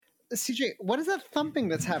CJ, what is that thumping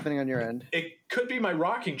that's happening on your end? It could be my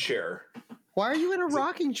rocking chair. Why are you in a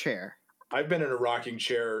rocking chair? I've been in a rocking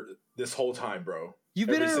chair this whole time, bro. You've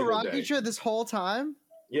been in a rocking chair this whole time?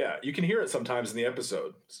 Yeah, you can hear it sometimes in the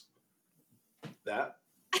episodes. That?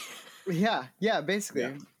 Yeah, basically.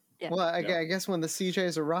 Yeah. Yeah. Well, I guess when the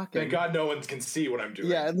CJs are rocking. Thank God no one can see what I'm doing.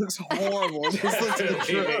 Yeah, it looks horrible. Just looks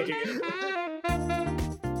like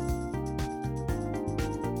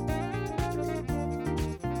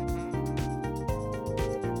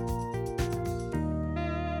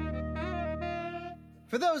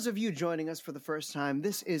For those of you joining us for the first time,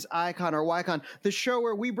 this is Icon or Wycon, the show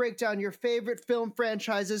where we break down your favorite film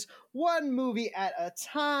franchises one movie at a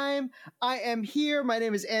time. I am here. My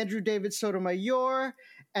name is Andrew David Sotomayor,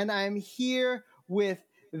 and I'm here with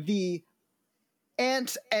the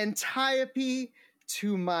Antiope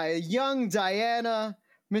to my young Diana,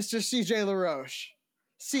 Mr. CJ LaRoche.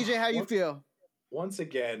 CJ, how you feel? Once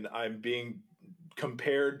again, I'm being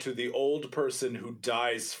compared to the old person who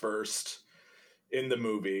dies first in the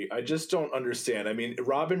movie. I just don't understand. I mean,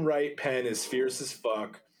 Robin Wright Penn is fierce as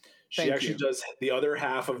fuck. She actually does the other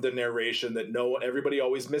half of the narration that everybody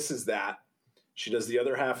always misses that. She does the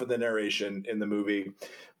other half of the narration in the movie,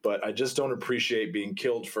 but I just don't appreciate being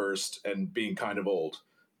killed first and being kind of old.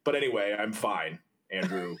 But anyway, I'm fine.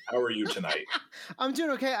 Andrew, how are you tonight? I'm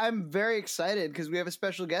doing okay. I'm very excited because we have a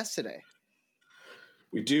special guest today.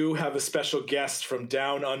 We do have a special guest from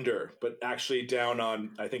down under, but actually down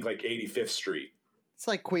on, I think, like 85th Street. It's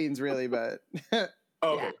like Queens, really, but...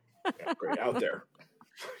 Okay. Yeah, great. Out there.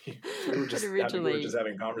 we were just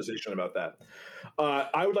having a conversation about that.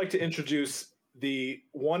 I would like to introduce the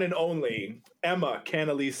one and only Emma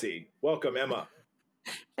Canalisi. Welcome, Emma.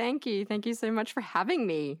 Thank you. Thank you so much for having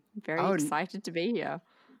me. Very excited to be here.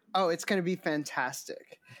 Oh, it's going to be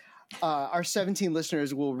fantastic. Our 17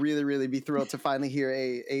 listeners will really, really be thrilled to finally hear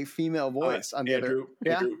a female voice on the Andrew,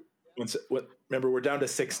 other. Andrew, remember, we're down to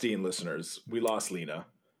 16 listeners. We lost Lena.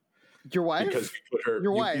 Your wife? Because you put her.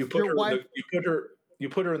 Your wife. You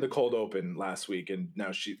put her in the cold open last week, and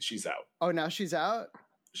now she's out. Oh, now she's out?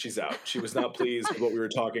 She's out. She was not pleased with what we were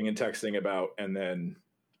talking and texting about, and then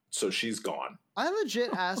so she's gone. I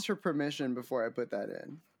legit asked her permission before I put that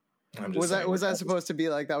in. Was that supposed to be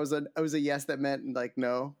like that was a yes that meant like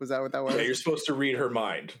no? Was that what that was? Yeah, you're supposed to read her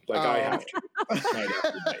mind like I have to.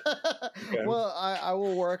 Okay? Well, I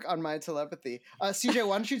will work on my telepathy. CJ,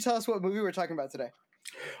 why don't you tell us what movie we're talking about today?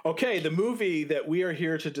 Okay, the movie that we are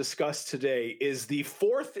here to discuss today is the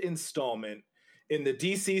fourth installment in the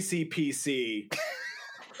DCCPC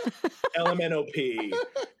LMNOP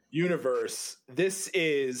universe. This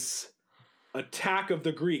is Attack of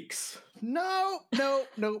the Greeks. Nope.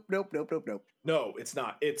 No, it's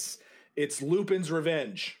not. It's Lupin's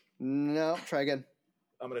Revenge. No, try again.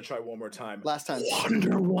 I'm going to try one more time. Last time.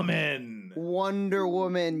 Wonder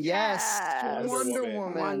Woman. Yes. Wonder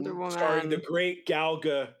Woman. Starring the great Gal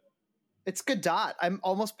Gadot. It's Gadot. I'm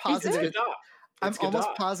almost positive. Almost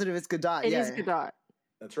positive it's Gadot. It is Gadot.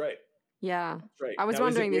 That's right. Yeah. That's right. I was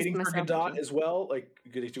wondering is it this waiting for Gadot as well? Like,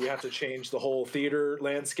 do we have to change the whole theater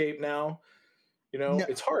landscape now? You know,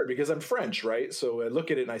 It's hard because I'm French, right? So I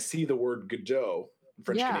look at it and I see the word Godot. I'm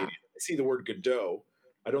French Canadian. I see the word Godot.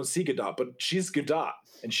 I don't see Gadot, but she's Gadot,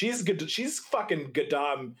 and she's fucking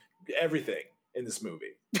Gadot everything in this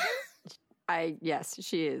movie. Yes,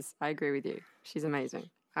 she is. I agree with you. She's amazing.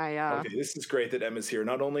 Okay, this is great that Emma's here.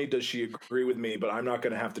 Not only does she agree with me, but I'm not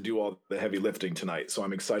going to have to do all the heavy lifting tonight, so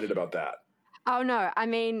I'm excited about that. Oh no, I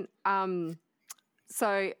mean,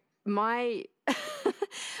 so my,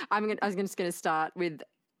 I was just going to start with,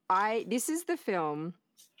 this is the film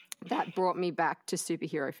that brought me back to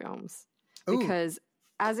superhero films. Because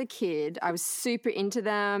as a kid, I was super into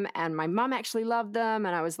them, and my mum actually loved them,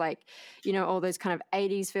 and I was like, all those kind of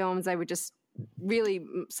 80s films, they were just really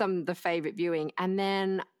some of the favorite viewing. And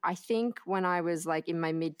then I think when I was like in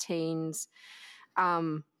my mid-teens,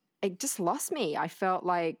 it just lost me. I felt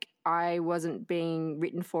like I wasn't being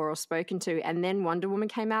written for or spoken to. And then Wonder Woman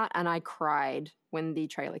came out, and I cried when the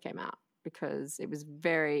trailer came out because it was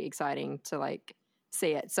very exciting to like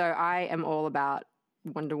see it. So I am all about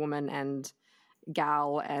Wonder Woman and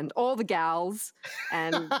Gal and all the gals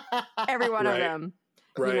and every one of them.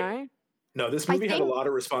 Right. No, this movie had a lot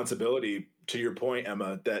of responsibility, to your point,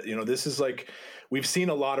 Emma, that, this is like, we've seen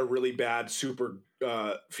a lot of really bad super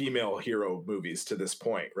female hero movies to this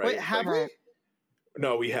point, right? Wait, have we?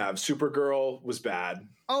 No, we have. Supergirl was bad.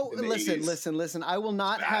 Oh, listen. I will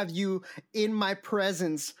not have you in my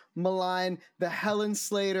presence malign the Helen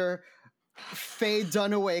Slater Faye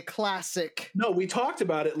Dunaway classic. No, we talked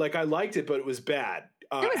about it like I liked it, but it was bad.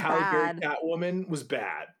 It was bad. Catwoman was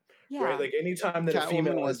bad. Yeah. right? Like anytime that a Catwoman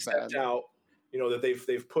female was has stepped bad. out, you know, that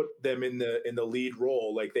they've put them in the lead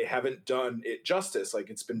role, like they haven't done it justice. Like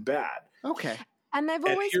it's been bad. Okay. And they've And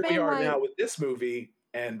always here we been are like, now with this movie,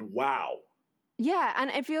 and wow. yeah, and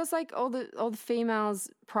it feels like all the females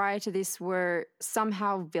prior to this were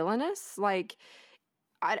somehow villainous. Like,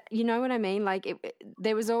 you know what I mean? Like,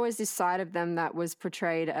 there was always this side of them that was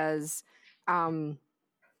portrayed as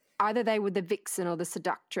either they were the vixen or the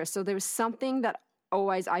seductress, or there was something that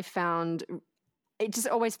always I found. It just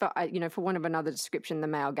always felt, you know, for want of another description, the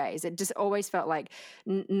male gaze. It just always felt like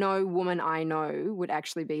no woman I know would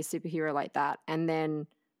actually be a superhero like that. And then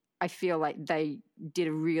I feel like they did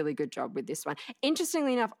a really good job with this one.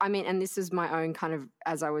 Interestingly enough, I mean, and this is my own kind of,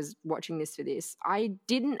 as I was watching this for this, I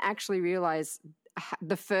didn't actually realize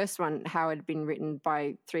the first one, how it had been written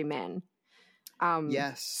by three men.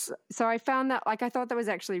 Yes. So I found that, like, I thought that was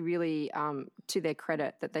actually really to their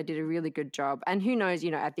credit that they did a really good job. And who knows, you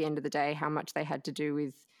know, at the end of the day, how much they had to do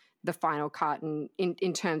with the final cut and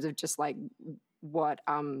in terms of just like what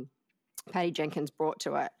Patty Jenkins brought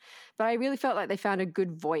to it. But I really felt like they found a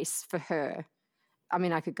good voice for her. I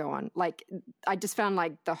mean, I could go on. Like, I just found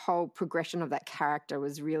like the whole progression of that character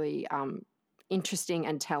was really interesting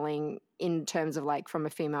and telling in terms of like from a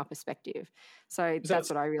female perspective. So that's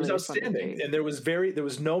what I really was outstanding. And there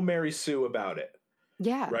was no Mary Sue about it.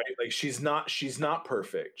 Yeah. Right? Like she's not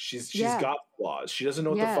perfect. She's got flaws. She doesn't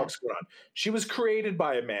know what the fuck's going on. She was created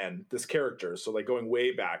by a man, this character. So like going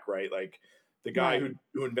way back, right? Like the guy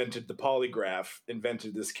who invented the polygraph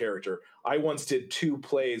invented this character. I once did 2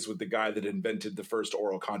 plays with the guy that invented the first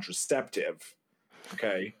oral contraceptive.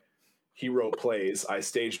 Okay. He wrote plays. I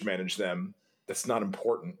stage managed them. That's not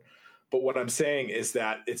important. But what I'm saying is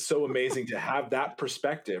that it's so amazing to have that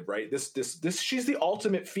perspective, right? This she's the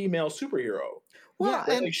ultimate female superhero. Well, right?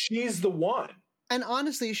 and like she's the one. And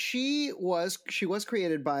honestly, she was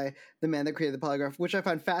created by the man that created the polygraph, which I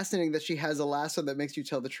find fascinating that she has a lasso that makes you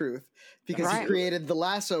tell the truth, because he created the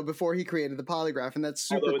lasso before he created the polygraph, and that's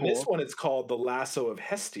super cool. In this one, it's called the lasso of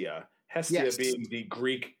Hestia. Hestia being the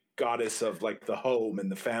Greek goddess of like the home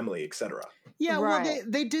and the family, etc. Yeah, well,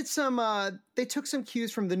 they did some. They took some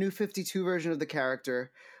cues from the New 52 version of the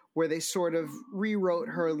character, where they sort of rewrote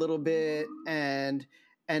her a little bit and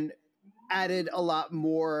added a lot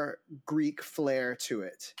more Greek flair to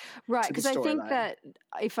it. Right, because I think that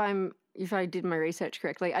if I did my research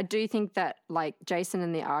correctly, I do think that like Jason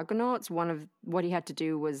and the Argonauts, one of what he had to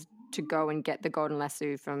do was to go and get the golden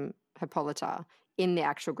lasso from Hippolyta in the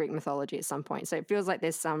actual Greek mythology at some point. So it feels like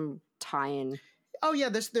there's some tie-in. Oh yeah,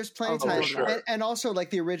 there's plenty of time, sure. and also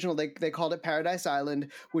like the original, they called it Paradise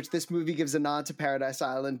Island, which this movie gives a nod to Paradise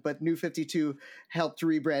Island, but New 52 helped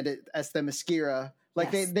rebrand it as Themyscira.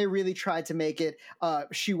 Like they really tried to make it.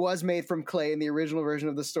 She was made from clay in the original version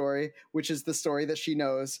of the story, which is the story that she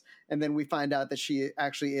knows, and then we find out that she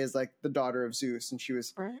actually is like the daughter of Zeus, and she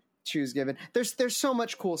was given. There's so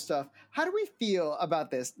much cool stuff. How do we feel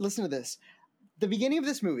about this? Listen to this. The beginning of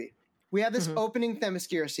this movie, we have this opening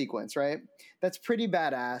Themyscira sequence, right? That's pretty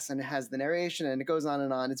badass, and it has the narration, and it goes on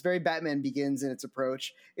and on. It's very Batman Begins in its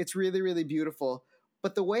approach. It's really, really beautiful.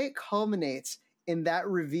 But the way it culminates in that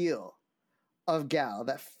reveal of Gal,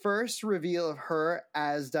 that first reveal of her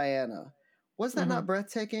as Diana, was that not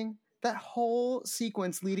breathtaking? That whole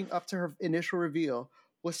sequence leading up to her initial reveal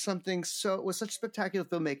was such spectacular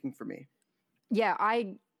filmmaking for me. Yeah,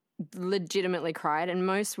 I legitimately cried, and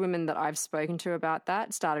most women that I've spoken to about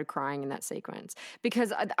that started crying in that sequence,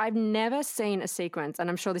 because I've never seen a sequence, and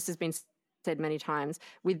I'm sure this has been said many times,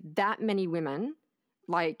 with that many women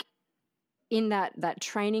like in that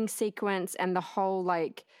training sequence, and the whole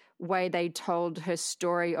like way they told her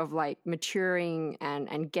story of like maturing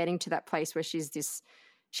and getting to that place where she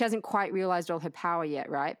hasn't quite realized all her power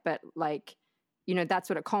yet, right? But like, you know, that's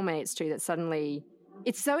what it culminates to, that suddenly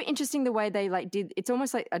it's so interesting the way they like did. It's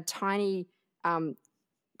almost like a tiny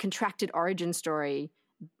contracted origin story,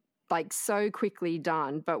 like so quickly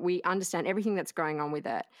done, but we understand everything that's going on with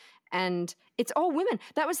it. And it's all women.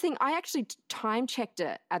 That was the thing. I actually time checked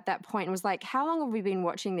it at that point and was like, how long have we been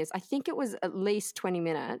watching this? I think it was at least 20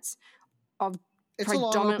 minutes of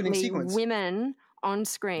predominantly women on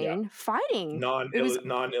screen fighting.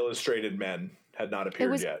 Non-illustrated men had not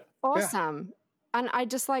appeared yet. Awesome. Yeah. And I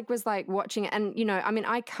just like was like watching it. And, you know, I mean,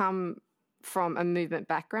 I come from a movement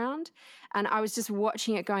background, and I was just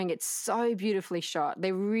watching it going, it's so beautifully shot.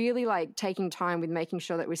 They're really like taking time with making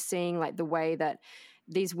sure that we're seeing like the way that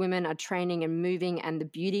these women are training and moving, and the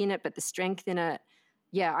beauty in it, but the strength in it.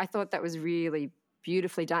 Yeah, I thought that was really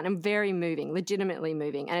beautifully done and very moving, legitimately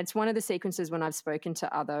moving. And it's one of the sequences when I've spoken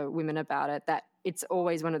to other women about it that it's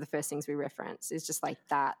always one of the first things we reference is just like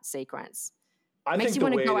that sequence. I Makes think you the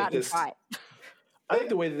want to way go that out and this, fight. I think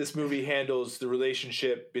the way that this movie handles the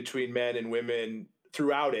relationship between men and women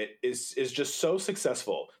throughout it is just so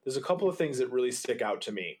successful. There's a couple of things that really stick out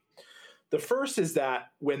to me. The first is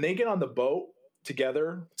that when they get on the boat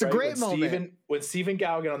together, it's a great moment. When Steve and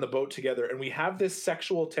Gal get on the boat together, and we have this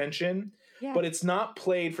sexual tension, but it's not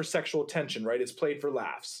played for sexual tension, right? It's played for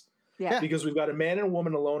laughs. Yeah. Because we've got a man and a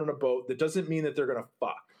woman alone on a boat. That doesn't mean that they're gonna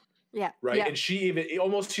fuck. Yeah. Right. Yeah. And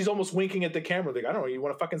she's almost winking at the camera. Like, I don't know, you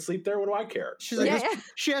want to fucking sleep there? What do I care? She's like,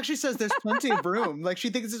 she actually says there's plenty of room. Like, she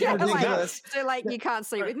thinks it's ridiculous. So, like, you can't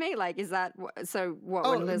sleep with me? Like, is that so? What?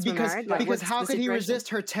 Oh, when Liz were married? Like, because how could he resist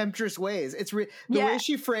her temptress ways? It's the way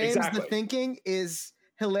she frames the thinking is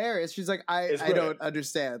hilarious. She's like, I don't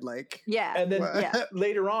understand. Like, and then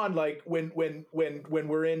later on, like when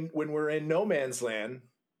we're in no man's land.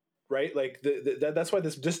 Right, like that's why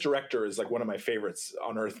this director is like one of my favorites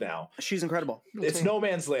on earth now. She's incredible. It's no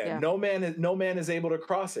man's land. Yeah. No man is able to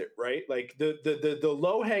cross it. Right, like the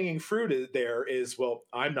low hanging fruit there is, well,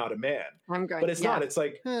 I'm not a man. But it's not. It's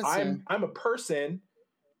like I'm a person,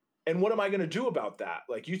 and what am I going to do about that?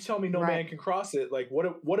 Like, you tell me no man can cross it. Like,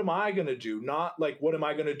 what am I going to do? Not like what am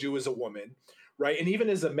I going to do as a woman, right? And even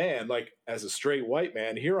as a man, like as a straight white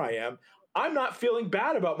man, here I am. I'm not feeling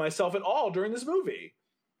bad about myself at all during this movie.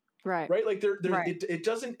 Right. Like it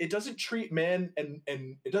doesn't treat men and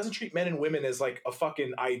it doesn't treat men and women as like a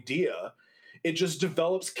fucking idea. It just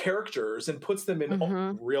develops characters and puts them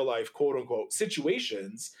in real life, quote unquote,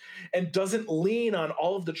 situations, and doesn't lean on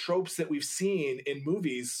all of the tropes that we've seen in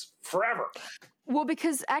movies forever. Well,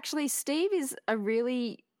 because actually Steve is a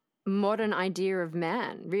really modern idea of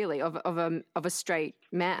man, really, of a straight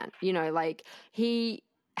man. You know, like he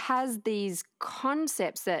has these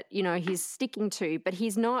concepts that, you know, he's sticking to, but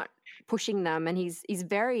he's not pushing them, and he's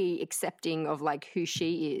very accepting of like who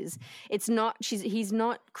she is. It's not he's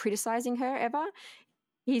not criticizing her ever.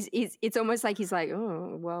 It's almost like he's like,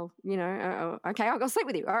 oh well, you know, okay, I'll go sleep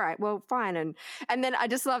with you. All right, well, fine. And then I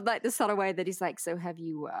just love like the subtle way that he's like, so have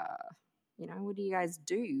you you know, what do you guys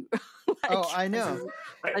do? Like, I know.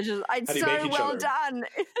 It's so well done.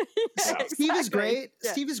 Steve is great.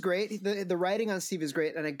 Yeah. Steve is great. The writing on Steve is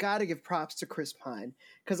great, and I got to give props to Chris Pine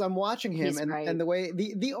because I'm watching him and the way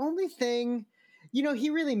the only thing, you know, he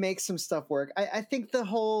really makes some stuff work. I think the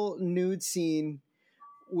whole nude scene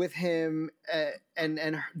with him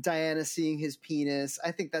and Diana seeing his penis, I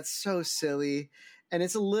think that's so silly, and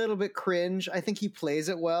it's a little bit cringe. I think he plays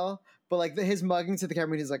it well. But like his mugging to the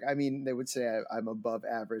camera, he's like, I mean, they would say I'm above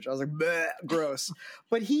average. I was like, bleh, gross.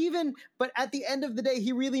 But but at the end of the day,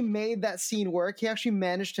 he really made that scene work. He actually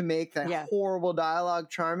managed to make that horrible dialogue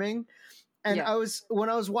charming. And when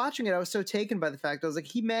I was watching it, I was so taken by the fact, I was like,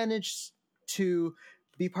 he managed to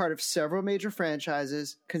be part of several major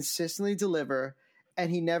franchises, consistently deliver,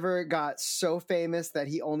 and he never got so famous that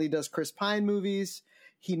he only does Chris Pine movies.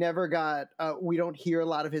 He never got, we don't hear a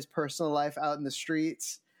lot of his personal life out in the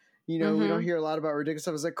streets. You know, we don't hear a lot about ridiculous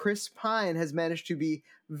stuff. It's like Chris Pine has managed to be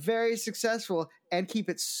very successful and keep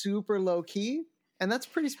it super low key. And that's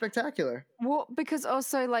pretty spectacular. Well, because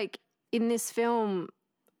also like in this film,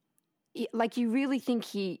 like you really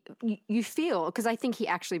think you feel, because I think he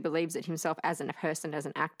actually believes it himself as a person, as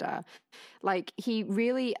an actor. Like he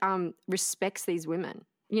really respects these women.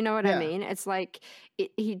 You know what I mean? It's like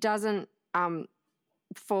he doesn't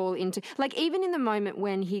fall into, like, even in the moment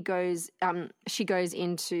when she goes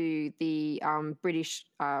into the British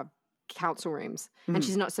council rooms and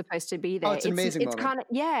she's not supposed to be there. Oh, it's an amazing moment. Kind of,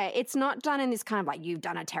 it's not done in this kind of like, you've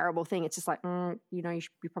done a terrible thing. It's just like, you know, you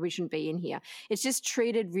probably shouldn't be in here. It's just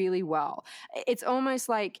treated really well. It's almost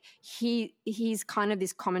like he's kind of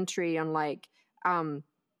this commentary on like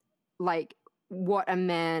what a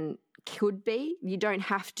man could be. You don't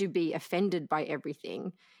have to be offended by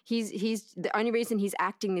everything. He's the only reason he's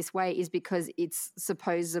acting this way is because it's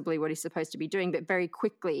supposedly what he's supposed to be doing, but very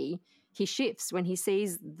quickly he shifts when he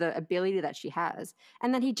sees the ability that she has,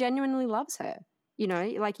 and then he genuinely loves her. You know,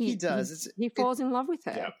 like he does. He falls in love with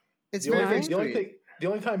her. Yeah. It's very sweet. The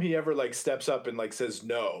only time he ever like steps up and like says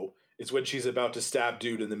no is when she's about to stab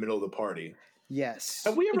dude in the middle of the party. Yes.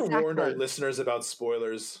 Have we ever warned our listeners about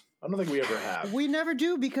spoilers? I don't think we ever have. We never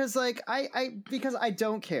do because like because I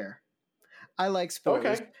don't care. I like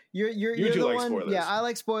spoilers. Okay. You're do the like one. Spoilers. Yeah, I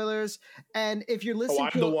like spoilers. And if you're listening,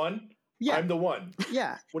 I'm the one. Yeah, I'm the one.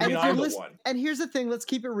 Yeah. What do you mean I'm the one? And here's the thing. Let's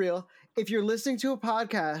keep it real. If you're listening to a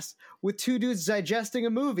podcast with two dudes digesting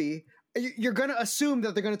a movie, you're going to assume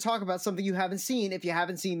that they're going to talk about something you haven't seen if you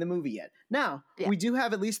haven't seen the movie yet. Now, we do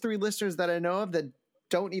have at least 3 listeners that I know of that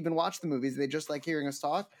don't even watch the movies. They just like hearing us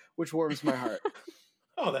talk, which warms my heart.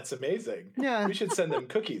 Oh, that's amazing. Yeah. We should send them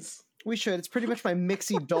cookies. We should. It's pretty much my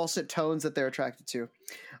mixy dulcet tones that they're attracted to.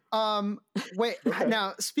 Wait,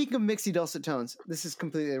 now speaking of mixy dulcet tones, this is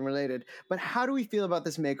completely unrelated, but how do we feel about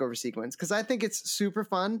this makeover sequence? Because I think it's super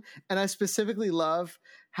fun, and I specifically love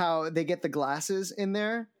how they get the glasses in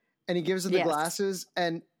there, and he gives her the glasses,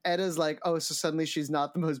 and Edda's like, oh, so suddenly she's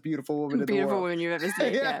not the most beautiful woman in the world. Beautiful woman you've ever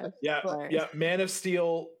seen. Yeah. Man of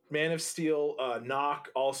Steel, Knock.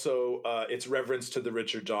 Also, it's reference to the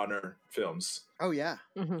Richard Donner films. Oh yeah.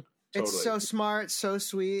 Mm-hmm. It's Totally. so smart, so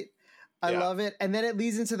sweet. I love it. And then it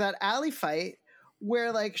leads into that alley fight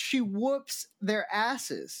where like she whoops their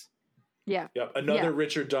asses. Yeah. Another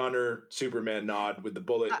Richard Donner Superman nod with the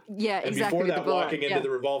bullet. And exactly. Before that, walking into the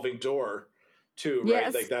revolving door too, right?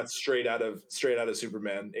 Yes. Like that's straight out of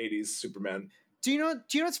Superman, 80s Superman. Do you know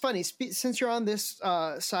what's funny? Since you're on this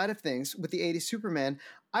side of things with the 80s Superman,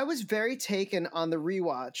 I was very taken on the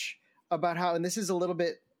rewatch about how, and this is a little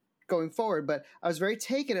bit going forward, but I was very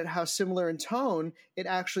taken at how similar in tone it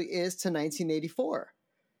actually is to 1984.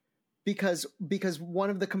 Because one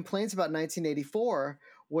of the complaints about 1984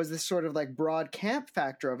 was this sort of like broad camp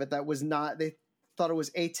factor of it that was not, they thought it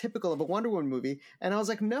was atypical of a Wonder Woman movie. And I was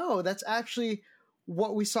like, no, that's actually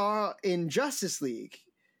what we saw in Justice League.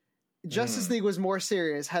 Justice League was more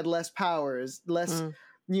serious, had less powers, less,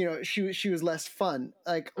 she was less fun.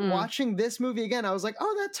 Like watching this movie again, I was like,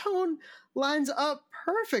 oh, that tone lines up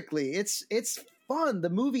perfectly. It's fun. The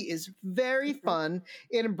movie is very fun.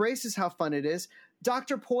 It embraces how fun it is.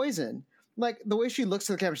 Dr. Poison, like the way she looks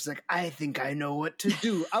at the camera, she's like, I think I know what to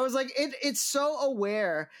do. I was like, it's so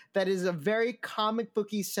aware that it is a very comic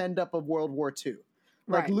booky send up of World War II.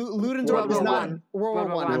 Like Ludendorff was not World War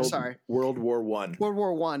One. I'm sorry, World War One. World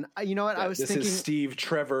War One. You know what? I was thinking. This is Steve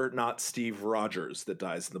Trevor, not Steve Rogers, that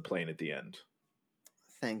dies in the plane at the end.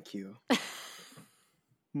 Thank you.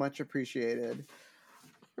 Much appreciated.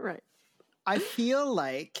 Right. I feel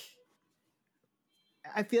like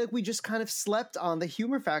we just kind of slept on the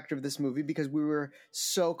humor factor of this movie because we were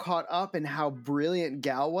so caught up in how brilliant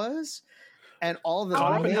Gal was and all the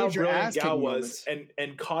major Aztec moments.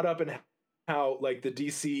 and caught up in how like the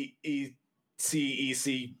DCEC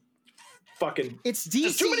fucking it's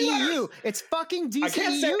DCEU. It's fucking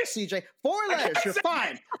DCEU, CJ. 4 letters. You're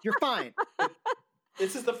fine. You're fine.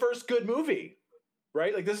 This is the first good movie,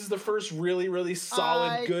 right? Like this is the first really, really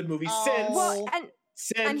solid good movie since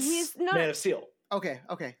Man of Steel. Okay.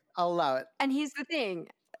 I'll allow it. And here's the thing.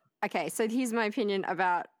 Okay, so here's my opinion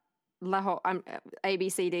about La whole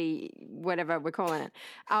ABCD, whatever we're calling it.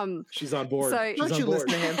 She's on board. So don't you listen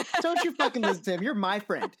to him? Don't you fucking listen to him? You're my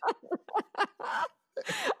friend. I can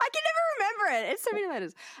never remember it. It's so many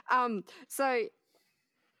letters. So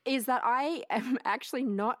is that I am actually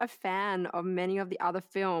not a fan of many of the other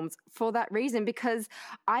films for that reason, because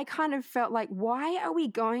I kind of felt like, why are we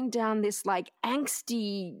going down this like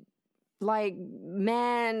angsty, like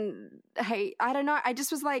man, hey, I don't know. I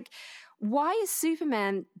just was like, why is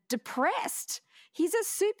Superman depressed? He's a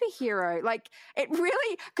superhero. Like it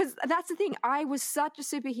really, because that's the thing. I was such a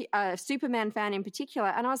Superman fan in particular.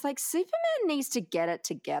 And I was like, Superman needs to get it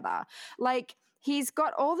together. Like he's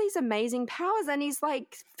got all these amazing powers and he's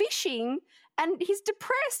like fishing and he's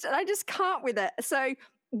depressed and I just can't with it. So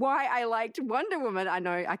why I liked Wonder Woman, I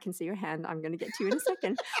know I can see your hand. I'm going to get to you in a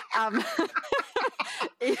second.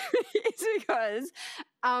 It's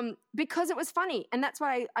because it was funny. And that's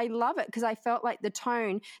why I love it, because I felt like the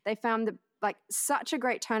tone, they found such a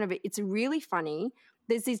great tone of it. It's really funny.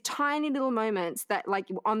 There's these tiny little moments that like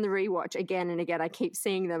on the rewatch again and again, I keep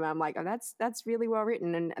seeing them. And I'm like, oh, that's really well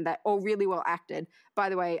written and that all really well acted. By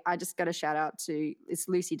the way, I just got a shout out to it's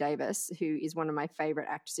Lucy Davis, who is one of my favorite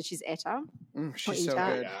actresses. She's Etta. She's so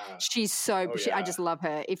good. Yeah. She's so, I just love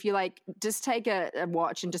her. If you like, just take a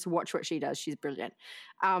watch and just watch what she does. She's brilliant.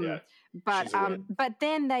 But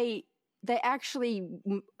then they actually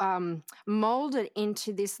molded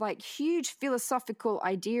into this like huge philosophical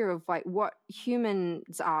idea of like what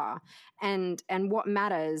humans are and what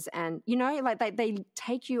matters. And, you know, like they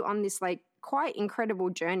take you on this like quite incredible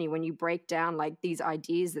journey when you break down like these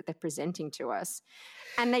ideas that they're presenting to us.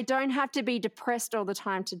 And they don't have to be depressed all the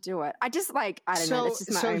time to do it. I just like, I don't know. This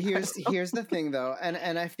is my own here's the thing though.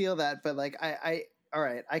 And I feel that, but like all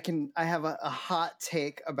right, I have a hot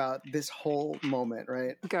take about this whole moment,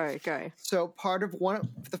 right? Go. So part of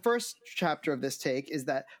the first chapter of this take is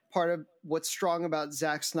that part of what's strong about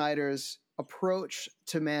Zack Snyder's approach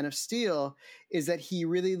to Man of Steel is that he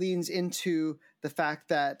really leans into the fact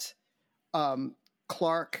that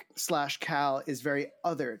Clark/Cal is very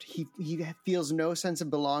othered. He feels no sense of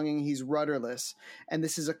belonging. He's rudderless. And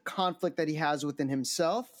this is a conflict that he has within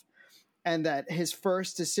himself and that his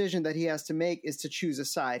first decision that he has to make is to choose a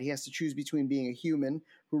side. He has to choose between being a human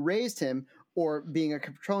who raised him or being a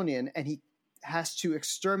Kryptonian, and he has to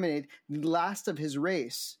exterminate the last of his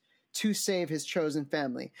race to save his chosen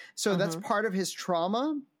family. So that's part of his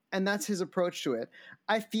trauma, and that's his approach to it.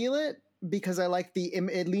 I feel it because I like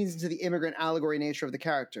it leans into the immigrant allegory nature of the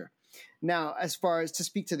character. Now, as far as to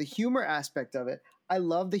speak to the humor aspect of it, I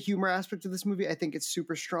love the humor aspect of this movie. I think it's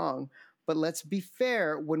super strong. But let's be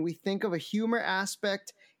fair, when we think of a humor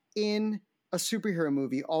aspect in a superhero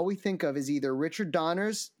movie, all we think of is either Richard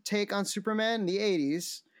Donner's take on Superman in the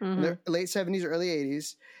 80s, the late 70s, early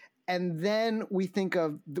 80s, and then we think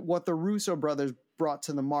of what the Russo brothers brought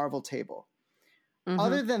to the Marvel table.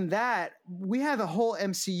 Other than that, we have a whole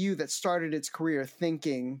MCU that started its career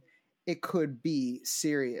thinking it could be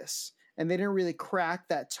serious, and they didn't really crack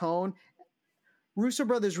that tone. Russo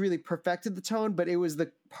brothers really perfected the tone, but it was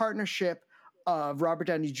the partnership of Robert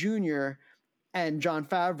Downey Jr. and Jon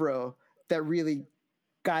Favreau that really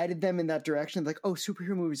guided them in that direction. Like, oh,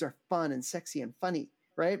 superhero movies are fun and sexy and funny,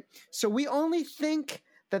 right? So we only think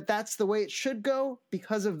that that's the way it should go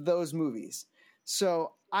because of those movies.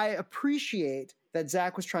 So I appreciate that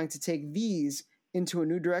Zach was trying to take these into a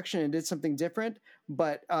new direction and did something different,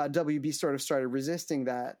 but WB sort of started resisting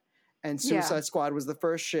that. And Suicide Squad was the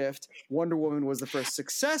first shift. Wonder Woman was the first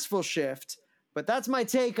successful shift. But that's my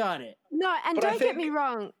take on it. No, and don't get me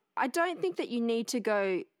wrong. I don't think that you need to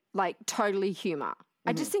go like totally humor.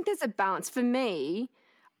 I just think there's a balance. For me,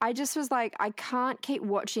 I just was like, I can't keep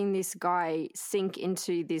watching this guy sink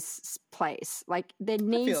into this place. Like there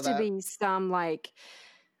needs to be some like,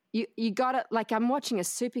 you gotta, like I'm watching a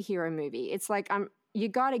superhero movie. It's like you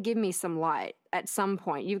gotta give me some light at some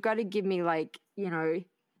point. You've got to give me like, you know,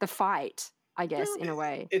 the fight, I guess, in a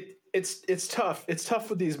way. It's tough. It's tough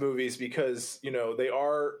with these movies because, you know, they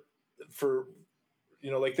are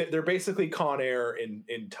like they're basically Con Air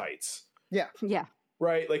in tights. Yeah. Yeah.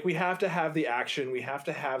 Right. Like we have to have the action. We have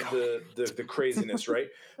to have the craziness. Right.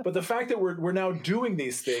 But the fact that we're now doing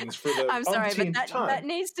these things for the umpteenth time. That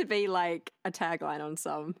needs to be like a tagline on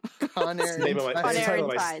some. Con Air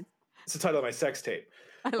it's the title of my sex tape.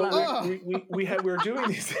 I love it. We're doing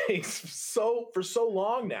these things for so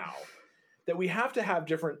long now that we have to have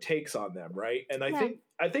different takes on them, right? And I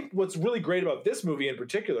think what's really great about this movie in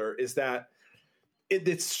particular is that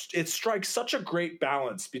it strikes such a great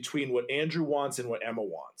balance between what Andrew wants and what Emma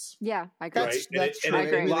wants. Yeah, I agree. Right? That's and true.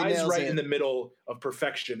 it Really lies right it. in the middle of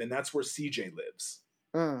perfection, and that's where CJ lives.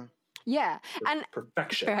 Yeah, and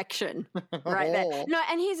perfection right there. No,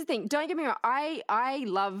 and here's the thing. Don't get me wrong. I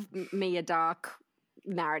love me a dark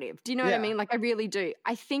narrative. Do you know what I mean? Like I really do.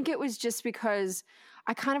 I think it was just because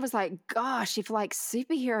I kind of was like, gosh, if like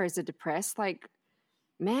superheroes are depressed, like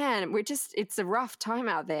man, it's a rough time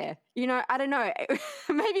out there. You know, I don't know.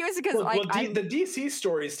 Maybe it was because the DC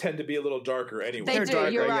stories tend to be a little darker anyway. They do. Darker,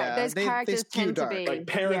 you're right. Those characters tend to be like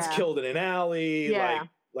parents killed in an alley.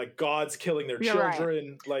 Like gods killing their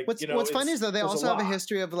children. Like Right. what's funny is though they also have a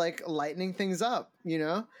history of like lightening things up. You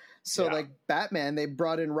know, so like Batman, they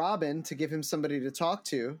brought in Robin to give him somebody to talk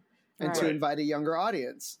to. And to invite a younger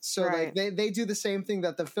audience. So like they do the same thing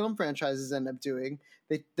that the film franchises end up doing.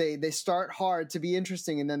 They start hard to be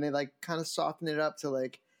interesting and then they like kind of soften it up to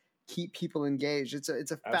like keep people engaged. It's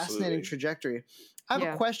a fascinating trajectory. I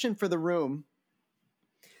have a question for the room.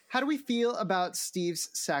 How do we feel about Steve's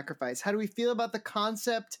sacrifice? How do we feel about the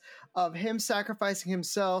concept of him sacrificing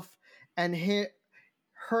himself and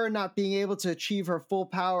her not being able to achieve her full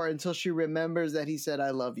power until she remembers that he said, I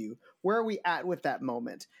love you? Where are we at with that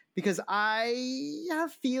moment? Because I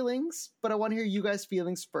have feelings, but I want to hear you guys'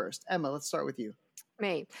 feelings first. Emma, let's start with you.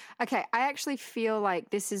 Me. Okay, I actually feel like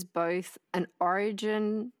this is both an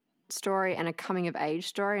origin story and a coming of age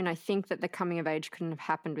story, and I think that the coming of age couldn't have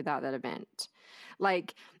happened without that event.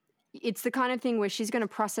 Like, it's the kind of thing where she's going to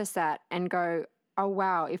process that and go, oh,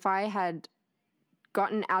 wow, if I had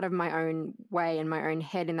gotten out of my own way and my own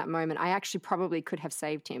head in that moment, I actually probably could have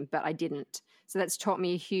saved him, but I didn't. So that's taught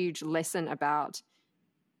me a huge lesson about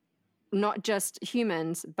not just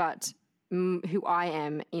humans, but who I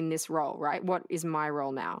am in this role, right? What is my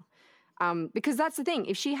role now? Because that's the thing.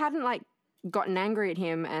 If she hadn't like gotten angry at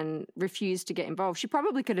him and refused to get involved, she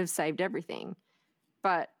probably could have saved everything,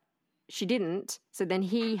 but she didn't. So then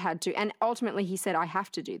he had to, and ultimately he said, I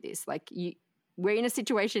have to do this. Like we're in a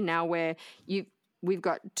situation now where we've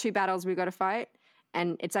got two battles we've got to fight.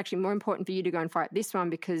 And it's actually more important for you to go and fight this one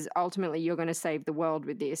because ultimately you're going to save the world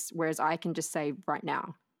with this, whereas I can just save right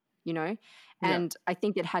now. You know? And I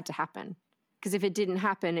think it had to happen because if it didn't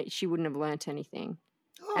happen, she wouldn't have learnt anything.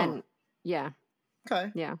 Oh. And yeah.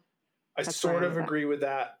 Okay. Yeah. I sort of agree with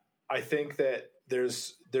that. I think that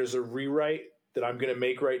there's a rewrite that I'm going to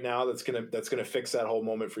make right now that's going to fix that whole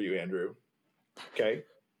moment for you, Andrew. Okay?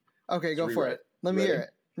 Okay, go for it. Let me hear it.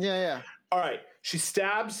 Yeah. All right. She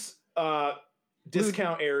stabs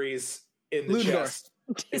Discount Aries in the Ludendorff. chest,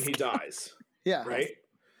 and he dies. Yeah. Right?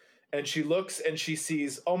 And she looks and she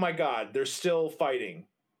sees, oh my God, they're still fighting.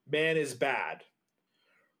 Man is bad.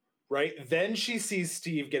 Right? Then she sees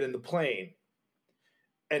Steve get in the plane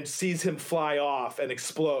and sees him fly off and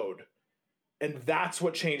explode. And that's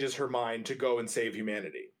what changes her mind to go and save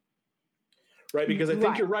humanity. Right? Because I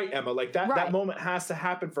think you're right, Emma. Like that moment has to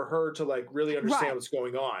happen for her to like really understand what's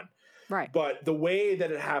going on. Right. But the way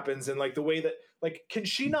that it happens and like the way that, like, can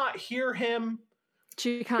she not hear him?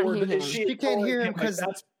 She can't hear him. She can't hear him because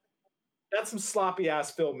that's some sloppy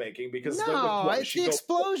ass filmmaking. Because it's the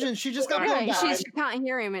explosion. She just got blown back. She can't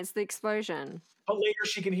hear him. It's the explosion. But later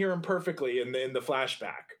she can hear him perfectly in the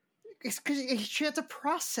flashback. It's because she had to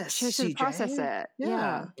process. She has to process it.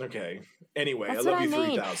 Yeah. Okay. Anyway, That's I love you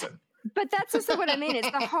 3000. But that's also what I mean. It's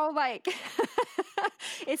the whole like,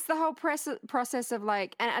 it's the whole process of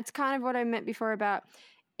like, and it's kind of what I meant before about.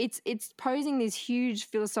 It's posing these huge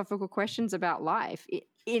philosophical questions about life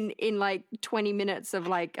in like 20 minutes of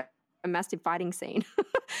like a massive fighting scene.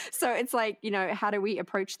 So it's like, you know, how do we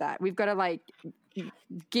approach that? We've got to like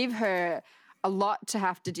give her a lot to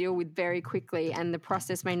have to deal with very quickly, and the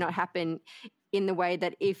process may not happen in the way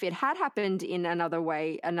that if it had happened in another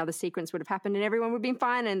way, another sequence would have happened and everyone would have been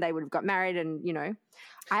fine and they would have got married. And, you know,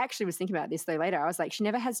 I actually was thinking about this though later. I was like, she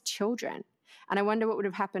never has children. And I wonder what would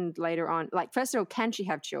have happened later on. Like, first of all, can she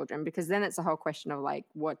have children? Because then it's a whole question of like,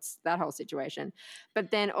 what's that whole situation?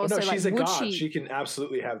 But then also, she's like, a god. She can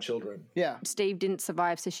absolutely have children. Yeah. Steve didn't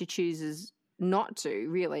survive, so she chooses not to,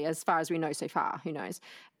 really, as far as we know so far. Who knows?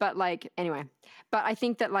 But like, anyway. But I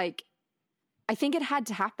think that like, I think it had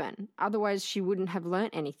to happen. Otherwise, she wouldn't have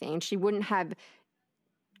learnt anything. She wouldn't have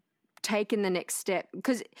taken the next step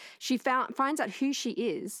because she finds out who she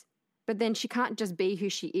is, but then she can't just be who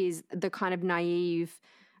she is, the kind of naive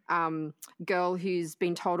girl who's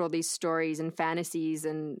been told all these stories and fantasies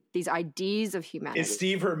and these ideas of humanity. Is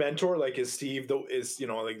Steve her mentor? Like, is Steve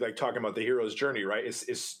like talking about the hero's journey, right?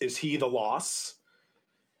 Is he the loss?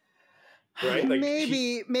 Right? Like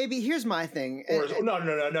maybe here's my thing. No.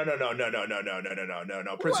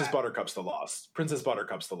 Princess Buttercup's the loss. Princess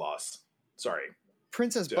Buttercup's the loss. Sorry.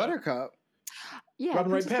 Princess Buttercup. Yeah,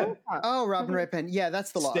 Robin Wright Penn. Oh, Robin Wright Penn. Yeah,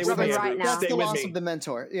 that's the loss. Stay with me, right now. That's the loss of the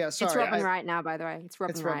mentor. Yeah, sorry. It's Robin Wright now, by the way. It's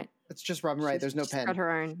Robin Wright. It's just Robin Wright. There's no pen. She's got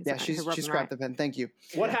her own. Yeah, she scrapped the pen. Thank you.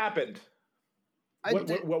 What happened?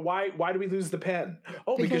 Why do we lose the pen?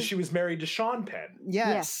 Oh, because she was married to Sean Penn.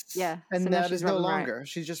 Yes. Yeah. And So that now is no longer.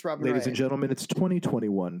 She's just Robin Ladies Wright. and gentlemen, it's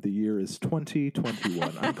 2021. The year is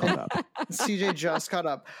 2021. I'm caught up. CJ just caught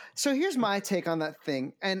up. So here's my take on that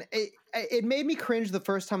thing. And it made me cringe the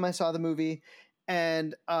first time I saw the movie.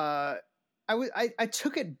 And I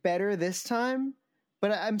took it better this time,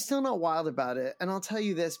 but I'm still not wild about it. And I'll tell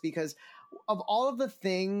you this, because of all of the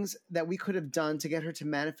things that we could have done to get her to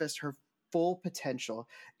manifest her full potential,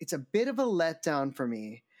 it's a bit of a letdown for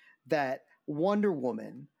me that Wonder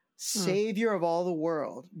Woman, savior of all the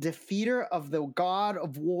world, defeater of the god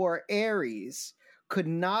of war Ares, could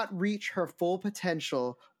not reach her full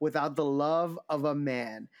potential without the love of a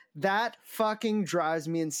man. That fucking drives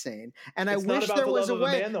me insane. And It's I not wish about there the was a love of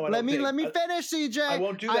a way. man, though, I Let don't me think. finish, CJ. I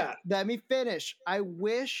won't do that. Let me finish. I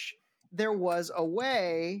wish there was a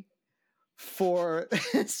way for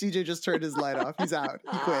CJ just turned his light off. He's out.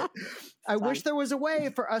 He quit. I wish there was a way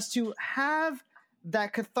for us to have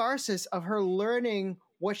that catharsis of her learning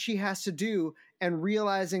what she has to do and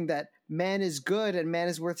realizing that man is good and man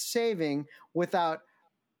is worth saving without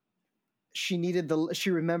she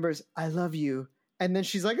remembers, I love you. And then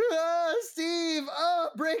she's like, Steve,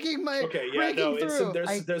 breaking my,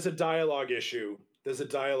 through. There's a dialogue issue. There's a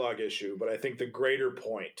dialogue issue, but I think the greater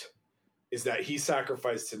point is that he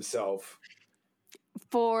sacrificed himself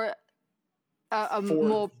for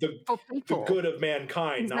the good of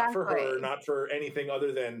mankind, not for her, Exactly. not for anything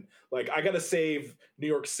other than like, I got to save New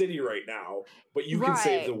York City right now, but you can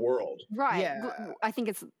save the world. Right. Yeah. I think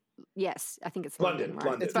it's London. Right?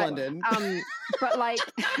 London. It's London. But like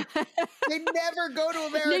They never go to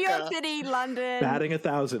America. New York City, London. Batting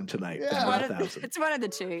 1,000 tonight. Yeah. Batting 1,000. It's one of the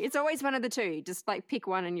two. It's always one of the two. Just like pick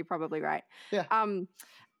one and you're probably right. Yeah.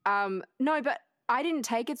 No, but I didn't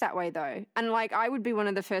take it that way though. And like I would be one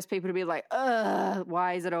of the first people to be like,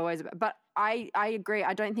 why is it always about? But I agree.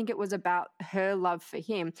 I don't think it was about her love for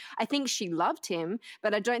him. I think she loved him,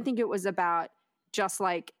 but I don't think it was about just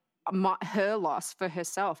like her loss for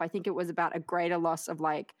herself. I think it was about a greater loss of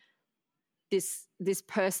like this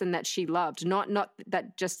person that she loved, not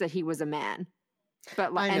that just that he was a man.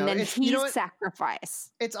 But like, I know. and then It's- his you know what?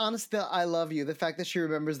 sacrifice. It's honest the I love you. The fact that she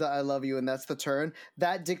remembers the I love you and that's the turn,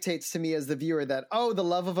 that dictates to me as the viewer that, oh, the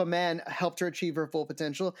love of a man helped her achieve her full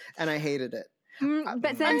potential, and I hated it.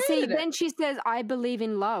 But then see, hated it. then she says, I believe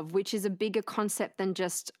in love, which is a bigger concept than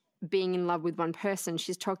just being in love with one person.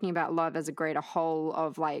 She's talking about love as a greater whole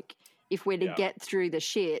of like, if we're to Yeah. get through the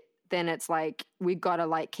shit, then it's like, we got to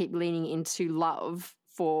like keep leaning into love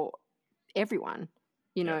for everyone,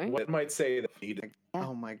 you know? One might say that he did. Yeah.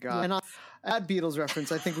 Oh my god. And on that Beatles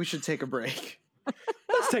reference, I think we should take a break.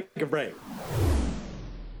 Let's take a break.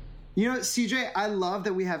 You know, CJ, I love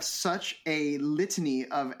that we have such a litany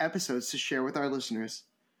of episodes to share with our listeners.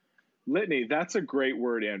 Litany, that's a great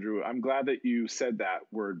word, Andrew. I'm glad that you said that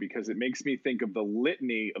word because it makes me think of the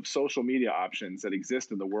litany of social media options that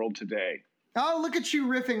exist in the world today. Oh, look at you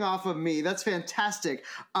riffing off of me. That's fantastic.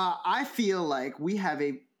 I feel like we have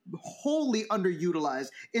a wholly underutilized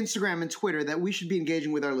Instagram and Twitter that we should be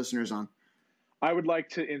engaging with our listeners on. I would like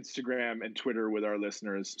to Instagram and Twitter with our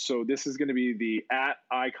listeners. So this is going to be the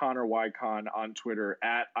 @IconOrYcon on Twitter,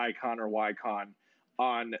 @IconOrYcon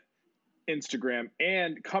on Instagram,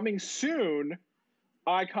 and coming soon,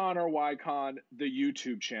 IconOrYcon, the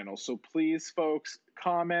YouTube channel. So please, folks,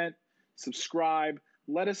 comment, subscribe.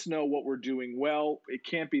 Let us know what we're doing well. It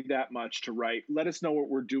can't be that much to write. Let us know what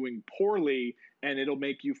we're doing poorly, and it'll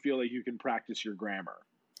make you feel like you can practice your grammar.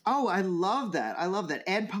 Oh, I love that. I love that.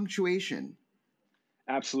 And punctuation.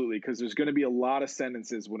 Absolutely, because there's going to be a lot of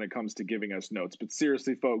sentences when it comes to giving us notes. But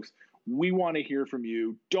seriously, folks, we want to hear from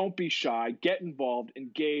you. Don't be shy. Get involved,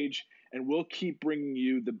 engage, and we'll keep bringing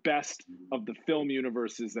you the best of the film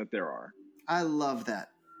universes that there are. I love that.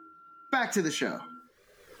 Back to the show.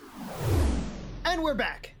 And we're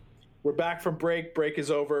back. We're back from break. Break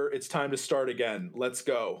is over. It's time to start again. Let's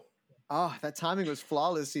go. Oh, that timing was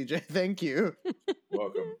flawless, CJ. Thank you.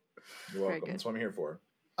 Welcome. You're Very welcome. good. That's what I'm here for.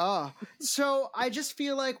 So I just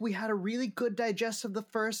feel like we had a really good digest of the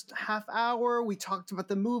first half hour. We talked about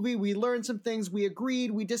the movie. We learned some things. We agreed.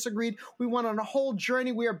 We disagreed. We went on a whole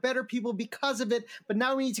journey. We are better people because of it. But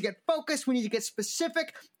now we need to get focused. We need to get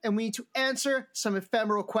specific. And we need to answer some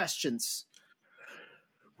ephemeral questions.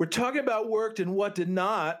 We're talking about worked and what did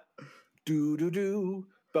not. Do.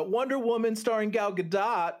 But Wonder Woman starring Gal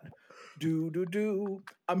Gadot. Do.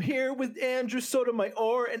 I'm here with Andrew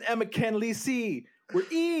Sotomayor and Emma Canlisi. We're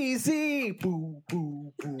easy. Boo,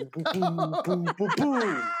 boo, boo, boo, boo, boo, boo,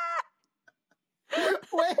 boo.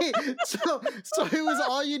 Wait, so it was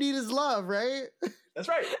All You Need Is Love, right? That's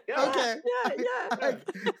right. Yeah. Okay. Yeah.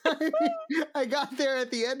 I got there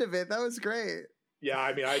at the end of it. That was great. Yeah,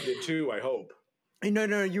 I mean, I did too, I hope. No,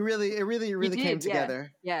 it really You came did, yeah.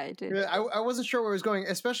 together. Yeah, it did. I wasn't sure where it was going,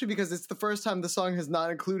 especially because it's the first time the song has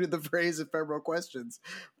not included the phrase ephemeral questions.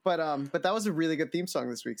 But that was a really good theme song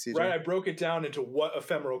this week, CJ. Right, I broke it down into what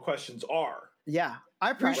ephemeral questions are. Yeah,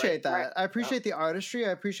 I appreciate that. right. I appreciate the artistry.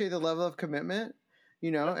 I appreciate the level of commitment,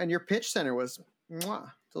 and your pitch center was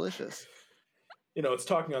delicious. You know, it's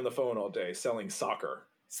talking on the phone all day, selling soccer.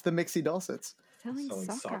 It's the Mixie Dulcets. Selling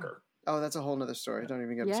Selling soccer. Oh, that's a whole nother story. Don't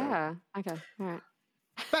even get me started. Yeah. Okay. All right.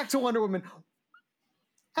 Back to Wonder Woman.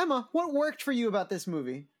 Emma, what worked for you about this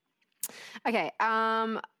movie? Okay.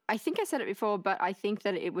 I think I said it before, but I think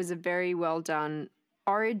that it was a very well done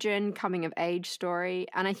origin coming of age story,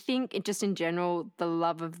 and I think it just in general the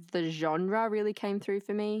love of the genre really came through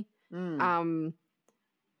for me. It's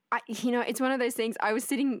one of those things. I was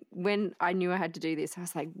sitting when I knew I had to do this. I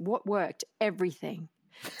was like, what worked? Everything.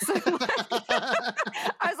 So I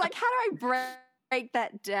was like, how do I break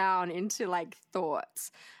that down into like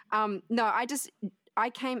thoughts? I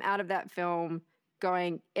came out of that film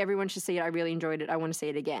going, everyone should see it. I really enjoyed it. I want to see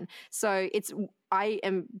it again. So I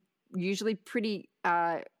am usually pretty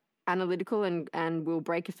analytical and will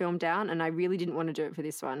break a film down. And I really didn't want to do it for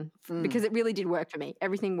this one because it really did work for me.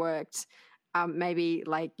 Everything worked. Maybe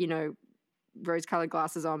like, rose-colored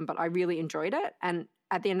glasses on, but I really enjoyed it. And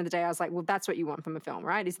at the end of the day, I was like, well, that's what you want from a film,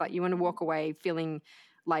 right? It's like you want to walk away feeling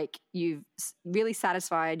like you've really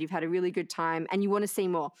satisfied, you've had a really good time, and you want to see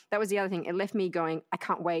more. That was the other thing. It left me going, I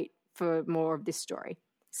can't wait for more of this story.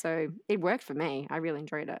 So it worked for me. I really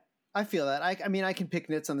enjoyed it. I feel that. I mean, I can pick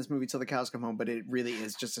nits on this movie till the cows come home, but it really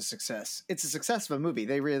is just a success. It's a success of a movie.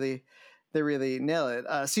 They really nail it.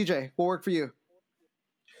 CJ, what worked for you?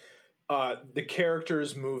 The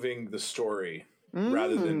characters moving the story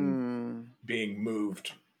rather than being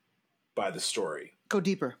moved by the story. Go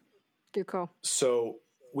deeper. Good call. So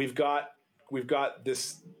we've got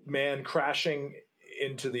this man crashing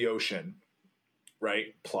into the ocean, right?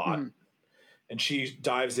 Plot. And she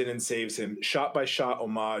dives in and saves him. Shot by shot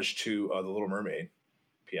homage to The Little Mermaid.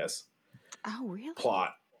 P.S. Oh, really?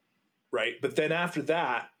 Plot. right? But then after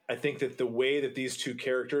that, I think that the way that these two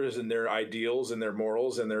characters and their ideals and their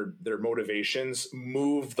morals and their motivations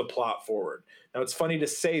move the plot forward. Now, it's funny to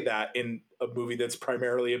say that in a movie that's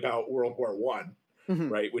primarily about World War One,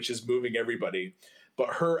 right, which is moving everybody.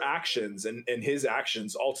 But her actions and his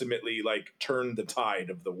actions ultimately like turn the tide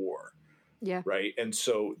of the war. Yeah. Right. And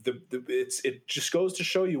so it just goes to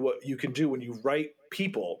show you what you can do when you write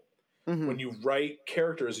people, when you write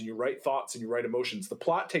characters and you write thoughts and you write emotions. The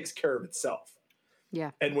plot takes care of itself.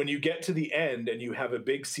 Yeah. And when you get to the end and you have a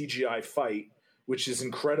big CGI fight, which is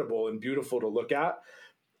incredible and beautiful to look at,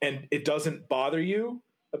 and it doesn't bother you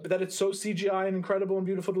that it's so CGI and incredible and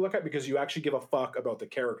beautiful to look at because you actually give a fuck about the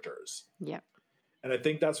characters. Yeah. And I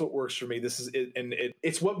think that's what works for me. This is it, and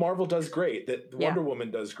it's what Marvel does great, that Wonder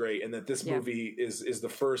Woman does great, and that this movie is the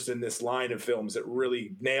first in this line of films that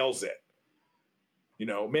really nails it. You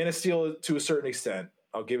know, Man of Steel to a certain extent,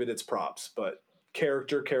 I'll give it its props, but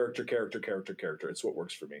character. It's what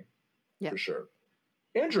works for me, for sure.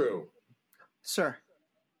 Andrew, Sir.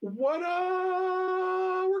 What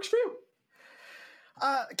works for you?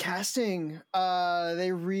 Casting.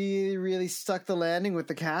 They really stuck the landing with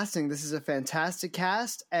the casting. This is a fantastic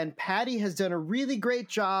cast, and Patty has done a really great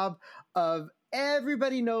job of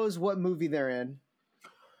everybody knows what movie they're in.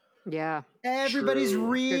 Yeah. Everybody's True.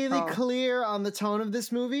 really clear on the tone of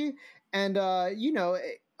this movie, and you know,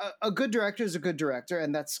 a good director is a good director,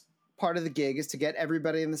 and that's part of the gig, is to get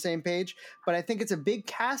everybody on the same page. But I think it's a big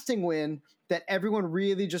casting win that everyone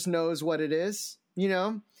really just knows what it is, you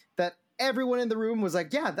know, that everyone in the room was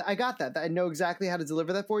like, yeah, I got that. I know exactly how to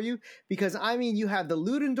deliver that for you. Because, I mean, you have the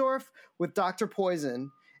Ludendorff with Dr.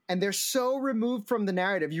 Poison, and they're so removed from the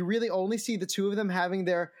narrative. You really only see the two of them having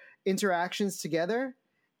their interactions together,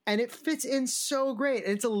 and it fits in so great.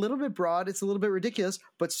 And it's a little bit broad. It's a little bit ridiculous,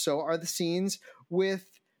 but so are the scenes with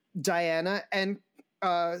Diana and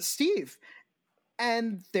Steve.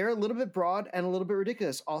 And they're a little bit broad and a little bit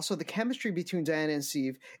ridiculous. Also, the chemistry between Diana and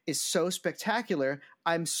Steve is so spectacular.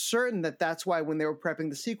 I'm certain that that's why when they were prepping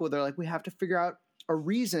the sequel, they're like, we have to figure out a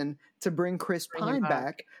reason to bring Chris Pine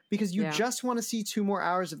back, because you just want to see 2 more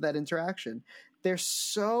hours of that interaction. They're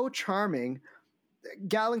so charming.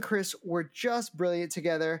 Gal and Chris were just brilliant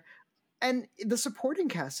together. And the supporting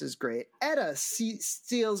cast is great. Etta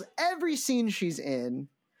steals every scene she's in.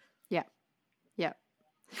 Yeah. Yeah.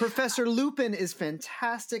 Professor Lupin is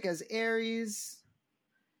fantastic as Ares.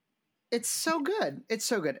 It's so good. It's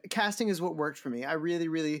so good. Casting is what worked for me. I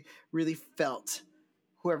really felt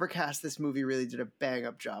whoever cast this movie really did a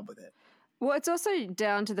bang-up job with it. Well, it's also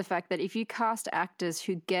down to the fact that if you cast actors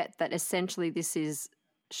who get that essentially this is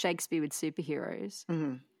Shakespeare with superheroes,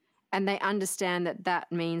 and they understand that that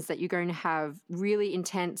means that you're going to have really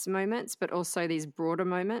intense moments, but also these broader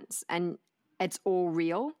moments, and it's all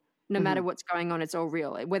real. No matter what's going on, it's all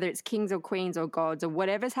real. Whether it's kings or queens or gods or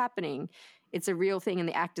whatever's happening, it's a real thing, and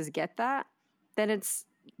the actors get that, then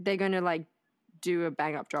they're going to like do a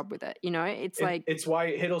bang up job with it. You know, it's it's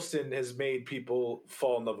why Hiddleston has made people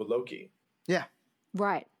fall in love with Loki. Yeah.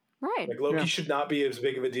 Right. Like Loki should not be as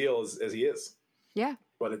big of a deal as he is. Yeah.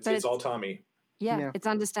 But it's all Tommy. Yeah, it's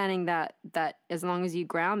understanding that as long as you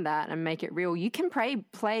ground that and make it real, you can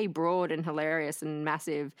play broad and hilarious and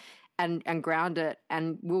massive and ground it,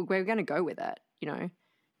 and we're going to go with it. You know,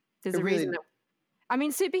 there's a reason. I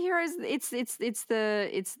mean, superheroes. It's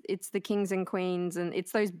the kings and queens, and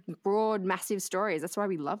it's those broad, massive stories. That's why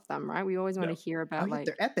we love them, right? We always want to hear about like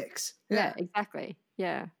they're epics. Yeah, exactly.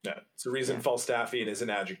 Yeah. Yeah, it's the reason Falstaffian is an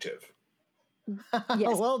adjective.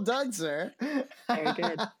 Yes. Well done, sir. Very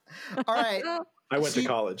good. All right. I went to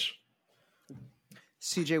college.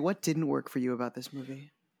 CJ, what didn't work for you about this movie?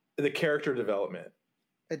 The character development.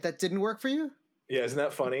 That didn't work for you? Yeah, isn't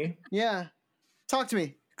that funny? Yeah. Talk to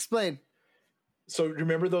me. Explain. So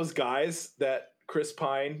remember those guys that Chris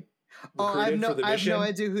Pine recruited for the mission? I have no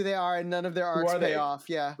idea who they are, and none of their arcs pay off.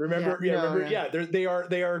 Yeah. Remember? They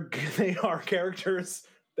are characters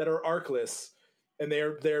that are arcless, and they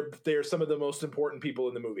are some of the most important people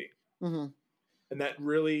in the movie. And that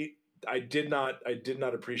really, I did not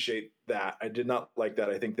appreciate that. I did not like that.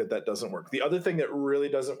 I think that doesn't work. The other thing that really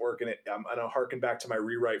doesn't work, and I'll harken back to my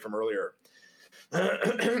rewrite from earlier.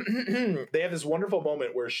 They have this wonderful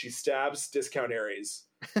moment where she stabs Discount Ares,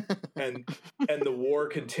 and the war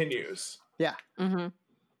continues. Yeah.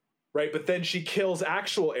 Right, but then she kills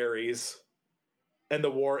actual Ares, and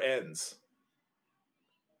the war ends.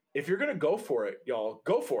 If you're gonna go for it, y'all,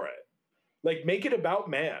 go for it. Like, make it about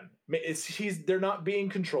man. They're not being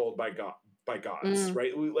controlled by gods,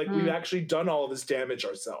 right? We've actually done all of this damage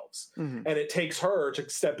ourselves, and it takes her to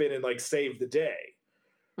step in and like save the day,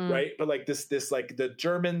 right? But like this like the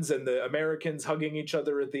Germans and the Americans hugging each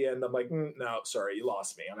other at the end. I'm like, no, sorry, you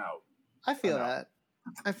lost me. I'm out. I feel that.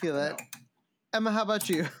 I feel that. Emma, how about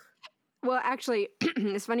you? Well, actually,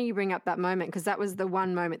 it's funny you bring up that moment because that was the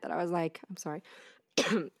one moment that I was like, I'm sorry.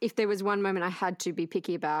 If there was one moment I had to be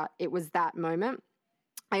picky about, it was that moment.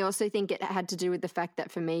 I also think it had to do with the fact that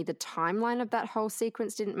for me, the timeline of that whole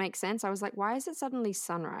sequence didn't make sense. I was like, why is it suddenly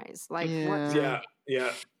sunrise? Like, what?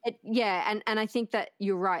 Yeah. And I think that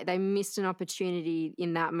you're right. They missed an opportunity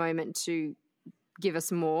in that moment to give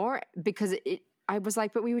us more because I was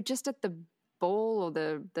like, but we were just at the ball or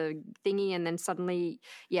the thingy, and then suddenly,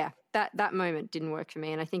 that moment didn't work for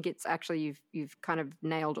me. And I think it's actually you've kind of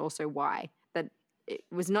nailed also why that it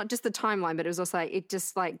was not just the timeline, but it was also like it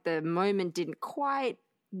just like the moment didn't quite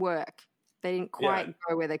work. They didn't quite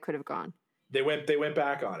go where they could have gone. They went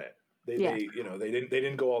back on it. They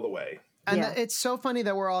didn't go all the way. And it's so funny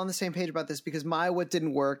that we're all on the same page about this because what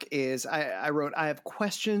didn't work is I wrote, I have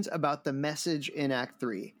questions about the message in Act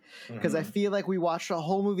 3 because I feel like we watched a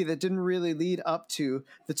whole movie that didn't really lead up to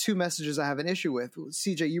the two messages I have an issue with.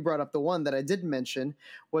 CJ, you brought up the one that I didn't mention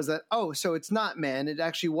was that, so it's not man, it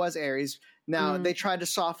actually was Ares. Now they tried to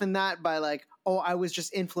soften that by like, I was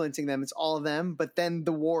just influencing them. It's all of them. But then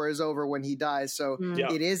the war is over when he dies. So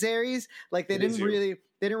it is Ares. Like they didn't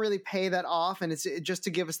really pay that off. And it's just to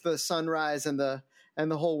give us the sunrise and the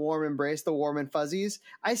whole warm embrace, the warm and fuzzies.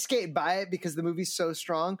 I skate by it because the movie's so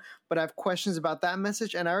strong, but I have questions about that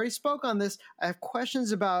message. And I already spoke on this. I have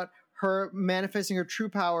questions about her manifesting her true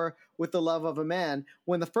power with the love of a man,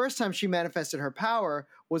 when the first time she manifested her power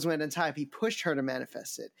was when Antiope pushed her to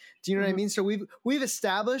manifest it. Do you know what I mean? So we've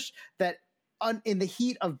established that in the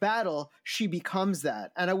heat of battle, she becomes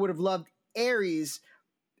that. And I would have loved Ares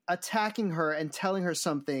attacking her and telling her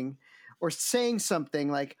something or saying something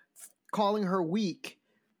like calling her weak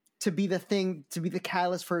to be the thing, to be the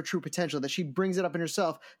catalyst for her true potential, that she brings it up in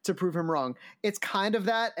herself to prove him wrong. It's kind of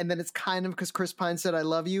that. And then it's kind of because Chris Pine said, I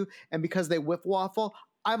love you. And because they whip waffle,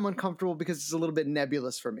 I'm uncomfortable because it's a little bit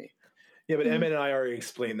nebulous for me. Yeah, but Emmett and I already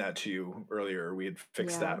explained that to you earlier. We had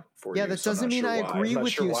fixed that for you. Yeah, that doesn't mean I agree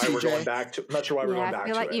with you, CJ. I'm not sure why we're going back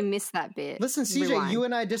to it. I feel like you missed that bit. Listen, CJ, you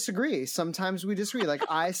and I disagree. Sometimes we disagree. Like,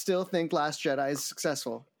 I still think Last Jedi is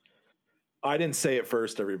successful. I didn't say it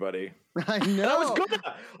first, everybody. I know.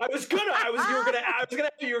 I was gonna.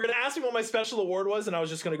 You were gonna ask me what my special award was, and I was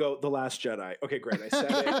just gonna go The Last Jedi. Okay, great. I said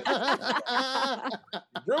it.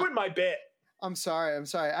 You ruined my bit. I'm sorry.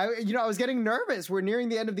 I was getting nervous. We're nearing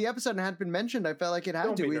the end of the episode and it hadn't been mentioned. I felt like it had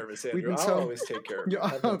Don't to. Be nervous, Andrew. I'll always take care of you.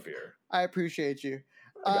 Have no fear. I appreciate you.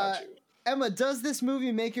 I got you. Emma, does this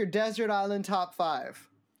movie make your Desert Island top 5?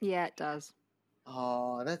 Yeah, it does.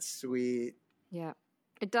 Oh, that's sweet. Yeah,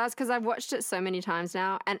 it does because I've watched it so many times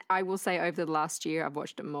now. And I will say over the last year, I've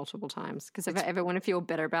watched it multiple times because if I ever want to feel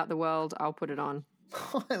better about the world, I'll put it on.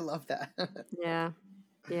 Oh, I love that. Yeah.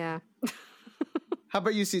 How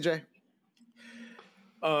about you, CJ?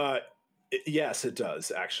 Yes, it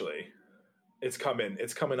does. Actually, it's coming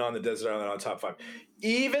on the Desert Island on top 5.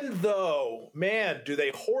 Even though, man, do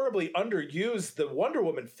they horribly underuse the Wonder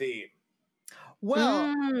Woman theme?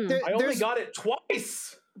 Well, I only got it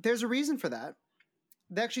twice. There's a reason for that.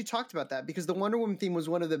 They actually talked about that because the Wonder Woman theme was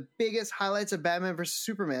one of the biggest highlights of Batman vs.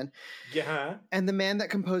 Superman. Yeah. And the man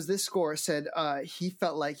that composed this score said he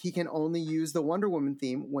felt like he can only use the Wonder Woman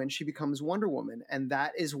theme when she becomes Wonder Woman. And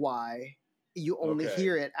that is why you only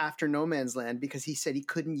hear it after No Man's Land, because he said he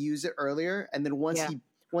couldn't use it earlier. And then once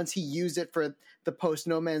he used it for the post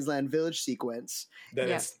No Man's Land village sequence, then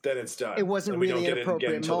it's done. It wasn't really an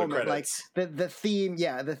appropriate moment. Like the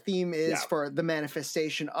theme is for the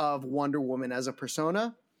manifestation of Wonder Woman as a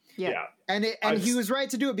persona. Yeah. And he was right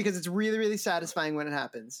to do it because it's really, really satisfying when it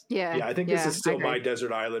happens. Yeah. Yeah, I think this is still my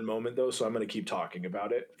Desert Island moment though, so I'm going to keep talking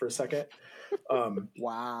about it for a second.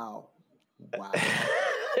 Wow.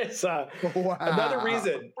 It's another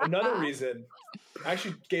reason. I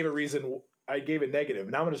actually gave a reason. I gave a negative.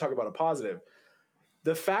 Now I'm going to talk about a positive.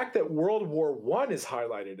 The fact that World War I is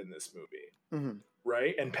highlighted in this movie,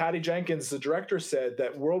 right? And Patty Jenkins, the director, said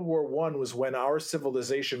that World War I was when our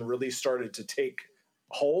civilization really started to take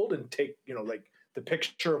hold and take, like the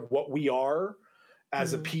picture of what we are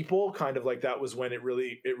as a people. Kind of like that was when it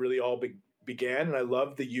really all began. And I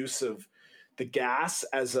love the use of the gas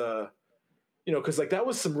as a, because like that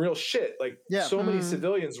was some real shit. Like so many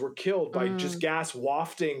civilians were killed by just gas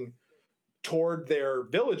wafting toward their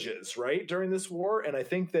villages, right, during this war. And I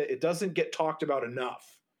think that it doesn't get talked about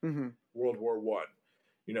enough. World War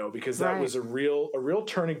I, because that was a real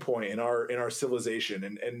turning point in our civilization,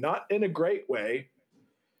 and not in a great way.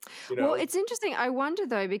 Well, it's interesting. I wonder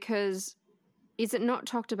though, because is it not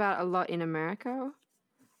talked about a lot in America?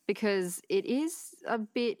 because it is a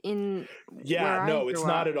bit in. Yeah, no, it's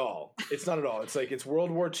not up. at all. It's not at all. It's like it's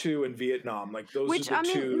World War II and Vietnam. Like those Which, are the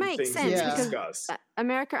two makes things sense we because discuss.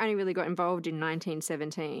 America only really got involved in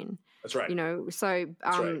 1917. That's right. You know, so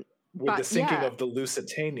That's right. With the sinking of the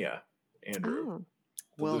Lusitania, Andrew. Oh,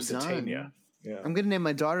 The Well Lusitania. done. Yeah. I'm gonna name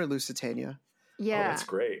my daughter Lusitania. yeah. Oh, that's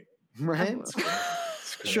great. Right? That's great.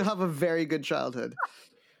 That's great. She'll have a very good childhood.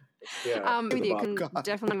 Yeah. With you, bottom. can God.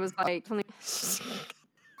 definitely was like. Sorry.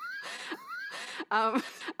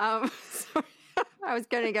 I was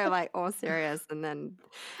going to go like all serious, and then,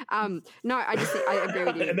 no, I agree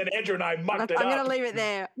with you. And then Andrew and I mucked it I'm up. going to leave it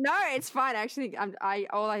there. No, it's fine. Actually,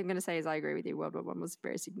 all I'm going to say is I agree with you. World War One was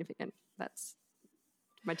very significant. That's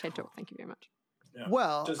my TED talk. Thank you very much. Yeah.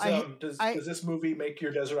 Well, does this movie make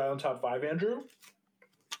your Desert Island top 5, Andrew?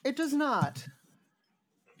 it does not.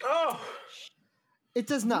 Oh, It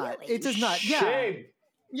does not. Really? It does not. Yeah. shame.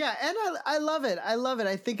 Yeah, and I love it. I love it.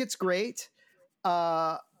 I think it's great.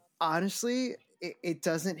 Honestly, it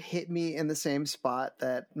doesn't hit me in the same spot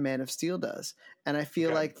that Man of Steel does, and I feel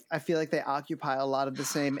Okay. like they occupy a lot of the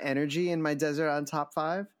same energy in my Desert Island top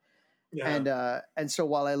 5. Yeah. And so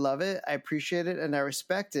while I love it, I appreciate it, and I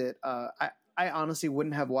respect it. I honestly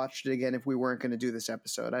wouldn't have watched it again if we weren't going to do this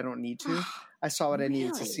episode. I don't need to. I saw what I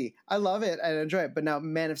needed to Really? see. I love it. I enjoy it. But now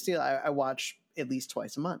Man of Steel, I watch at least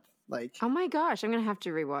twice a month. Like, Oh my gosh, I'm going to have to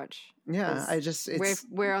rewatch. yeah,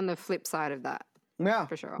 We're on the flip side of that yeah,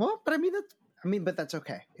 for sure. Well, but but that's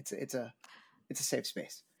okay. It's a safe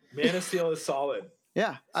space. Man of Steel is solid.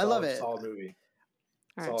 Yeah, I love it. Solid movie.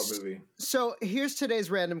 All right. Solid movie. So here's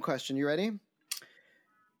today's random question. You ready?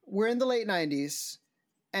 We're in the late 90s,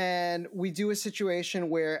 and we do a situation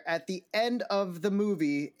where at the end of the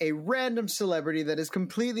movie, a random celebrity that is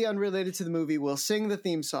completely unrelated to the movie will sing the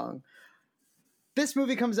theme song. This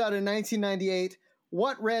movie comes out in 1998.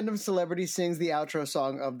 What random celebrity sings the outro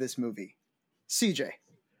song of this movie? CJ.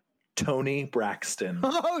 Tony Braxton.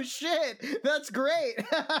 Oh, shit. That's great.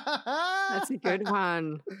 That's a good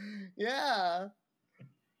one. Yeah.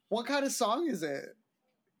 What kind of song is it?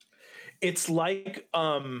 It's like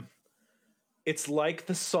the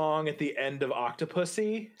song at the end of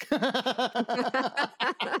Octopussy,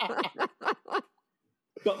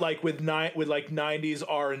 but like with 90s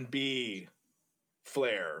R&B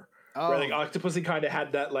flair. Oh. Where like Octopussy kind of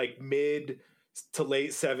had that like mid to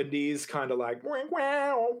late 70s kind of like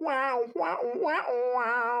wow wow wow wow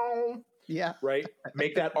wow. Yeah, Right?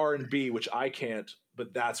 Make that R&B, which I can't,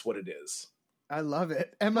 but that's what it is. I love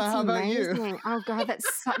it. Emma, That's how about you? amazing. Oh god,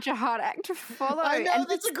 that's such a hard act to follow. I know, and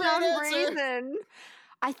that's for a great some answer. reason,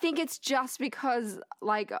 I think it's just because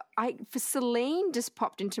like for Celine just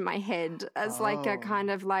popped into my head as like a Oh. kind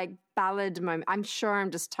of like ballad moment. I'm sure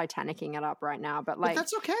I'm just Titanicking it up right now, but But like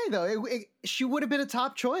that's okay though. She would have been a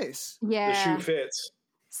top choice. yeah, The shoe fits.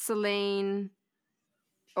 Celine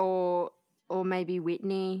or maybe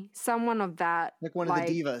Whitney, someone of that, Like one of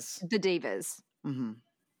the divas. the divas. Mm-hmm.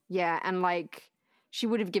 Yeah, and like she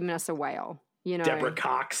would have given us a whale, you know. Deborah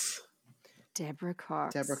Cox. Deborah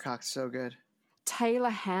Cox. Deborah Cox, so good. Taylor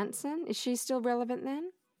Hanson, is she still relevant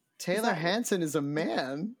then? Taylor that- Hanson is a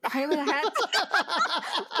man. Taylor Hanson.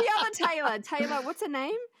 The other Taylor, what's her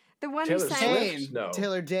name? The one Taylor who sang. Swift? Dane. No.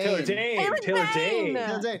 Taylor Dane. Taylor Dane. Taylor Taylor Dane. Dane.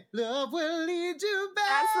 Taylor Dane. Love will lead you back.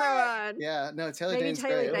 That's the one. Yeah, no, Taylor Maybe Dane's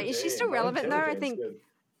Taylor great. Dane. Is she still Dane. relevant Taylor though? I Dane's think good.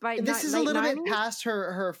 like This is a late little 90s? bit past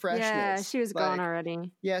her freshness. Yeah, she was gone Like,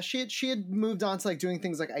 already. Yeah, she had moved on to like doing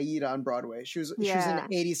things like Aida on Broadway. She was Yeah.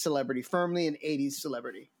 an 80s celebrity, firmly an 80s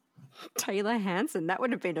celebrity. Taylor Hanson. That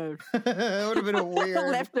would have been a It would have been a weird.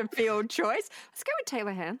 left of field choice. Let's go with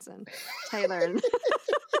Taylor Hanson. Taylor and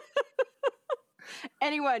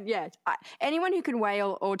anyone, yeah. Anyone who can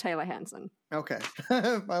wail or Taylor Hanson. Okay,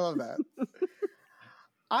 I love that.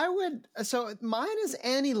 I would. So mine is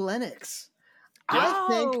Annie Lennox. I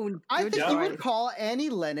think good you choice. would call Annie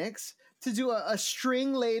Lennox to do a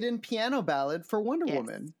string-laden piano ballad for Wonder Yes,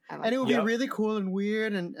 Woman, I like and it would that. be really cool and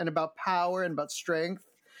weird and about power and about strength.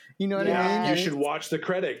 You know what I Yeah. mean? You And- should watch the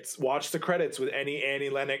credits. Watch the credits with any Annie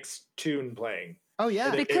Lennox tune playing. Oh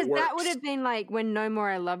yeah, It Because that works. would have been like when No More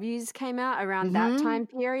I Love Yous came out around that Mhm. time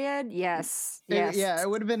period. Yes. Yes. yeah. It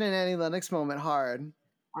would have been an Annie Lennox moment. Hard.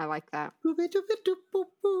 I like that.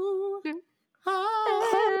 Boo-be-doo-be-doo-boo-boo.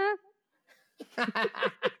 Ah.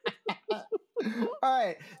 All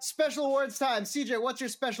right, special awards time. CJ, what's your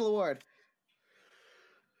special award?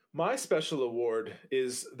 My special award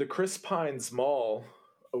is the Chris Pines Mall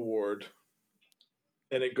Award,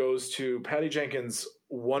 and it goes to Patty Jenkins'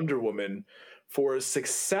 Wonder Woman for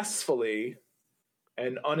successfully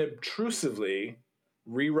and unobtrusively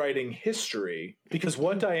rewriting history, because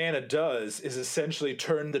what Diana does is essentially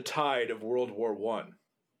turn the tide of World War I.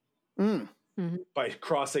 by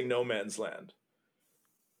crossing no man's land.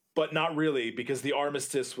 But not really, because the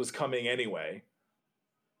armistice was coming anyway.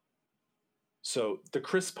 So the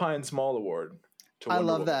Chris Pines Mall Award to Wonder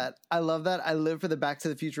Woman. I love that. I live for the Back to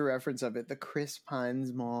the Future reference of it. The Chris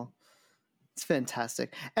Pines Mall. It's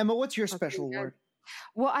fantastic. Emma, what's your special award?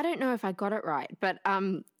 Well, I don't know if I got it right, but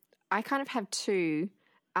I kind of have two.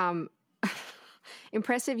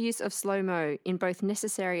 Impressive use of slow-mo in both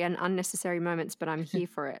necessary and unnecessary moments, but I'm here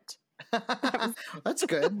for it. That's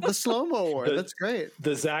good. The slow-mo award. That's great.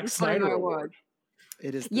 The Zack Snyder Award.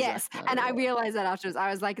 It is. Yes, and I realized that afterwards. I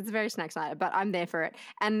was like, it's very Zack Snyder, but I'm there for it.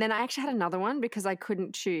 And then I actually had another one because I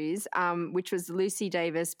couldn't choose, which was Lucy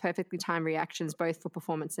Davis, perfectly timed reactions, both for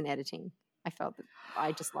performance and editing. I felt that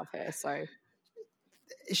I just love her. So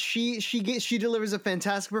she delivers a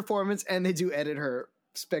fantastic performance, and they do edit her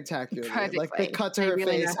spectacularly. Perfectly. Like they cut to her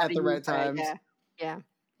really face at the right times. Yeah.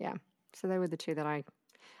 So they were the two that I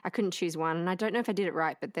couldn't choose one, and I don't know if I did it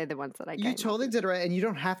right, but they're the ones that I. You totally did it right, and you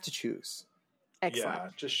don't have to choose. Excellent. Yeah,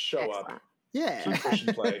 just show up. Yeah. Keep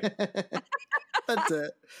pushing play. That's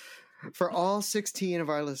it. For all 16 of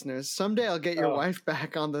our listeners, someday I'll get your wife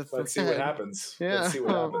back on the Let's see what happens. Yeah. Let's see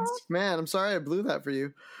what happens. Man, I'm sorry I blew that for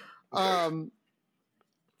you.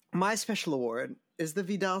 My special award is the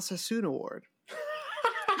Vidal Sassoon Award.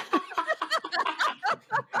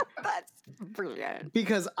 That's brilliant.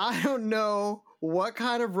 Because I don't know what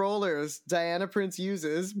kind of rollers Diana Prince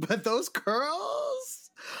uses, but those curls,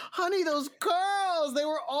 honey, those curls, they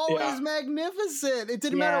were always magnificent. It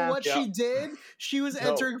didn't matter what she did. She was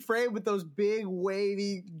entering frame with those big,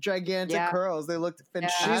 wavy, gigantic curls. They looked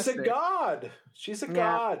fantastic. She's a god. She's a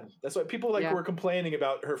god. That's why people were complaining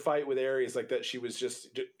about her fight with Ares, like that she was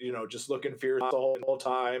just looking fierce the whole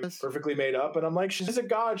time, perfectly made up. And I'm like, she's a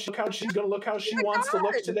god. She's going to look how she wants to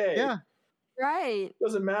look today. Yeah. Right.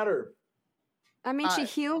 Doesn't matter. I mean, she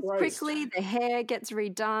heals quickly. The hair gets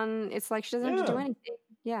redone. It's like she doesn't have to do anything.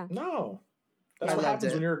 Yeah. No. That's what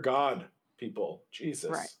happens when you're a god, people. Jesus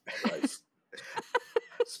Christ.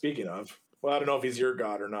 Speaking of, well, I don't know if he's your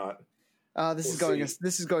god or not. This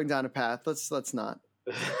is going down a path. Let's not.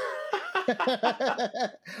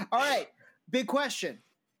 All right. Big question.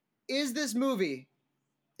 Is this movie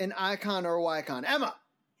an icon or a Wycon? Emma.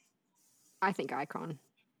 I think icon.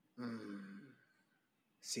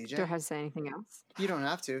 CJ? Do I have to say anything else? You don't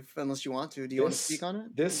have to, unless you want to. Do you want to speak on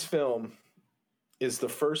it? This film is the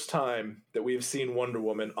first time that we've seen Wonder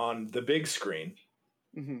Woman on the big screen.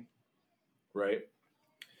 Mm-hmm. Right?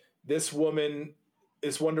 This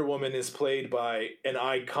Wonder Woman is played by an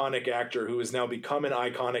iconic actor who has now become an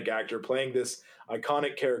iconic actor, playing this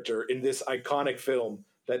iconic character in this iconic film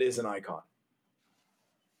that is an icon.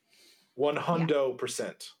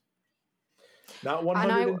 100%. Not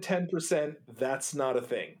 110%. That's not a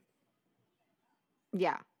thing.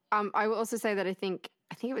 Yeah. I will also say that I think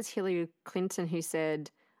it was Hillary Clinton who said,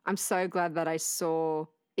 "I'm so glad that I saw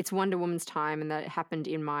it's Wonder Woman's time and that it happened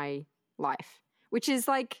in my life," which is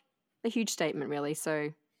like a huge statement, really.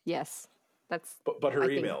 So yes, that's. But her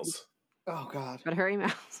emails. Oh God. But her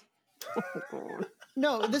emails.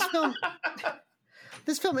 No, this film.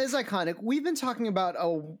 This film is iconic. We've been talking about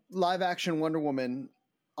a live-action Wonder Woman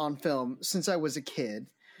on film since I was a kid.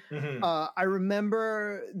 Mm-hmm. I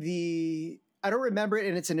remember I don't remember it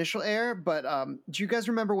in its initial air, but do you guys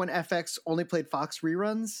remember when FX only played Fox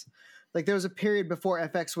reruns? Like there was a period before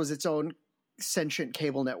FX was its own sentient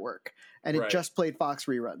cable network, and it just played Fox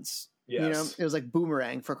reruns. Yes. You know, it was like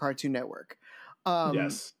Boomerang for Cartoon Network.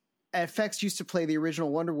 Yes. FX used to play the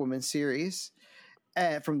original Wonder Woman series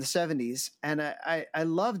from the 70s, and I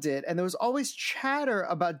loved it. And there was always chatter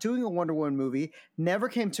about doing a Wonder Woman movie, never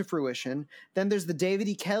came to fruition. Then there's the David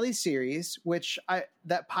E. Kelly series, which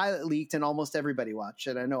that pilot leaked and almost everybody watched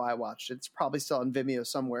it. I know I watched it. It's probably still on Vimeo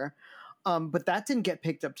somewhere. But that didn't get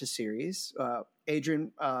picked up to series.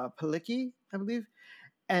 Adrian Palicki, I believe.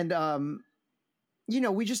 And,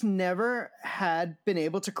 we just never had been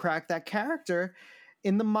able to crack that character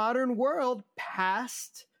in the modern world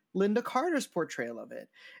past Linda Carter's portrayal of it.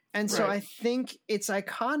 And so I think it's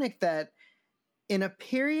iconic that in a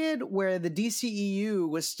period where the DCEU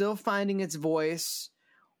was still finding its voice,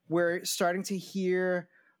 we're starting to hear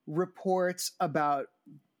reports about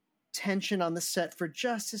tension on the set for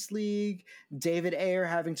Justice League, David Ayer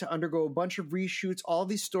having to undergo a bunch of reshoots. All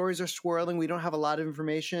these stories are swirling. We don't have a lot of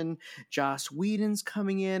information. Joss Whedon's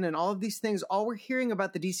coming in and all of these things. All we're hearing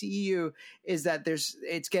about the DCEU is that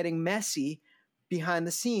it's getting messy behind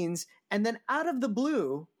the scenes. And then out of the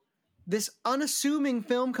blue, this unassuming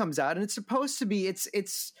film comes out, and it's supposed to be,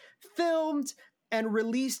 it's filmed and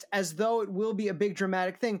released as though it will be a big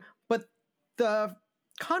dramatic thing. But the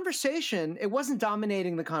conversation, it wasn't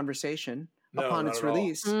dominating the conversation No, upon not its at all.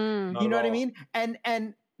 release. Mm. Not You at know what I all. mean?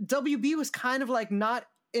 And WB was kind of like not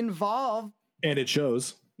involved. And it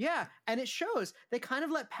shows. Yeah, and it shows. They kind of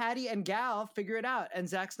let Patty and Gal figure it out, and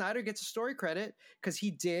Zack Snyder gets a story credit because he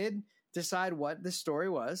did decide what the story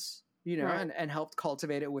was, you know, Right. and helped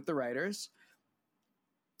cultivate it with the writers.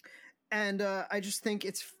 And I just think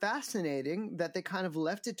it's fascinating that they kind of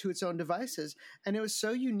left it to its own devices, and it was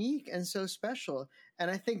so unique and so special.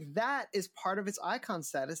 And I think that is part of its icon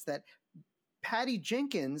status, that Patty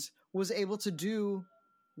Jenkins was able to do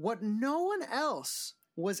what no one else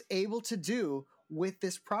was able to do with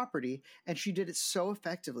this property, and she did it so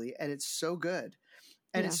effectively, and it's so good.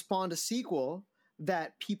 And it Yeah. spawned a sequel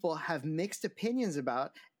that people have mixed opinions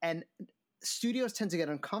about, and studios tend to get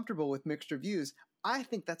uncomfortable with mixed reviews. I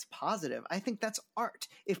think that's positive. I think that's art.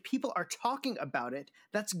 If people are talking about it,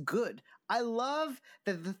 that's good. I love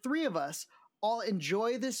that the three of us all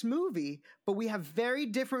enjoy this movie, but we have very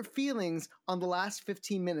different feelings on the last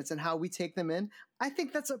 15 minutes and how we take them in. I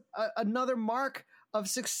think that's another mark of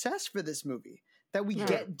success for this movie, that we Right.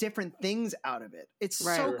 get different things out of it. It's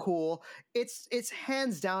Right. so cool. It's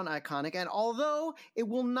hands down iconic. And although it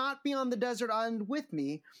will not be on the desert island with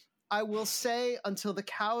me, I will say until the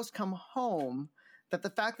cows come home that the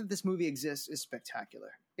fact that this movie exists is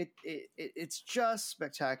spectacular. It's just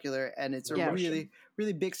spectacular, and it's a Yeah. really,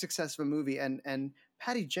 really big success of a movie. And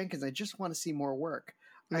Patty Jenkins, I just want to see more work.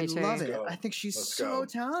 Me I too. love Let's it. go. I think she's Let's so go.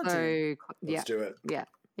 talented. So Let's yeah, do it.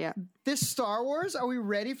 yeah. This Star Wars, are we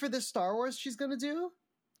ready for this Star Wars she's going to do?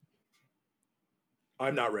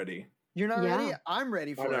 I'm not ready. You're not Yeah. ready? I'm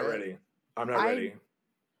ready for I'm it. not ready. I'm not I- ready.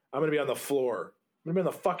 I'm gonna be on the floor. I'm gonna be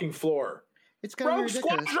on the fucking floor. It's going to be Rogue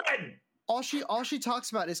ridiculous. Squadron! All she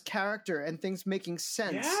talks about is character and things making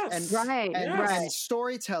sense Yes. and Right, and, Yes. and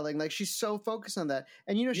storytelling. Like, she's so focused on that.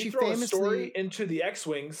 And you know, You she throw a famously story into the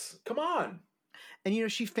X-Wings. Come on.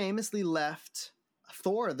 she famously left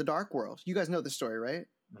Thor: The Dark World. You guys know the story, right?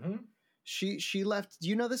 hmm She left. Do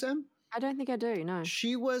you know this, Em? I don't think I do. No.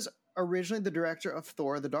 She was originally the director of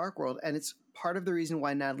Thor: The Dark World, and it's part of the reason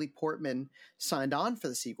why Natalie Portman signed on for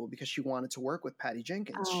the sequel, because she wanted to work with Patty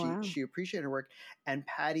Jenkins. Oh, wow. She appreciated her work, and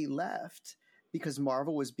Patty left because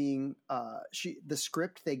Marvel was being the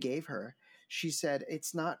script they gave her. She said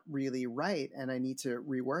it's not really right, and I need to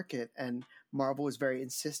rework it. And Marvel was very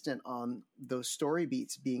insistent on those story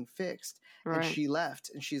beats being fixed, Right. and she left.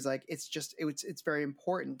 And she's like, it's very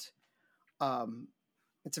important.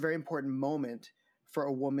 It's a very important moment for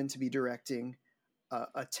a woman to be directing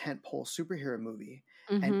a tentpole superhero movie.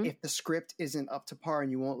 Mhm. And if the script isn't up to par and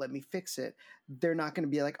you won't let me fix it, they're not going to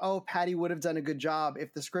be like, oh, Patty would have done a good job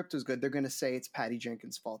if the script was good. They're going to say it's Patty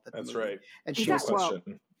Jenkins' fault. That the That's movie- right. And Is she No that- was, well,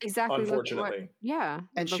 question. Exactly. look what- Unfortunately. yeah.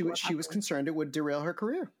 and look she what was she was happened. concerned it would derail her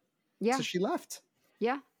career. Yeah. So she left.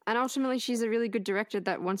 Yeah. And ultimately, she's a really good director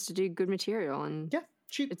that wants to do good material. And Yeah.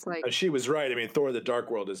 it's like, And she was right. I mean, Thor: The Dark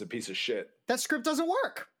World is a piece of shit. That script doesn't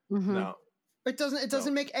work. mhm. No. It doesn't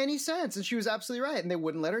No. make any sense. And she was absolutely right. And they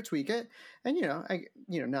wouldn't let her tweak it. And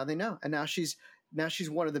now they know. And now she's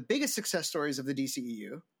one of the biggest success stories of the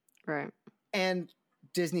DCEU. right. And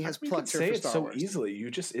Disney has You can plucked her say for it Star so Wars. easily.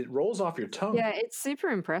 It rolls off your tongue. Yeah, it's super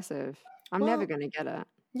impressive. I'm never Well- going to get it.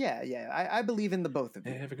 Yeah. I believe in the both of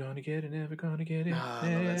you. Never gonna get it. Never gonna get it. Ah,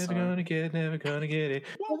 I love that never song. gonna get it. Never gonna get it.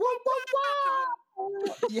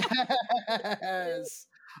 Yes.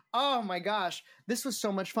 Oh my gosh. This was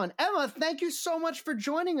so much fun. Emma, thank you so much for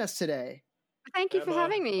joining us today. Thank you for Emma,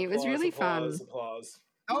 having me. It was applause, really applause, fun. Applause.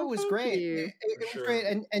 Oh, it was thank great. you. It was sure. great.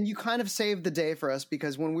 And you kind of saved the day for us,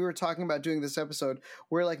 because when we were talking about doing this episode,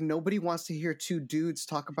 we're like, nobody wants to hear two dudes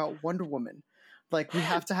talk about Wonder Woman. Like, we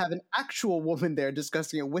have to have an actual woman there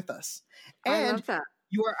discussing it with us. I And love that.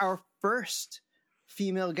 you are our first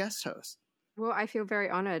female guest host. Well, I feel very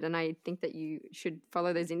honored, and I think that you should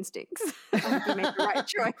follow those instincts. I think you made the right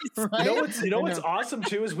choice. Right? You know I what's awesome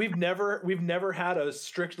too is we've never had a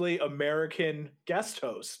strictly American guest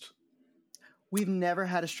host, We've never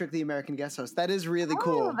had a strictly American guest host. That is really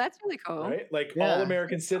cool. Oh, that's really cool. right? Like Yeah. all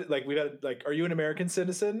American like we've had are you an American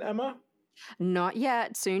citizen, Emma? Not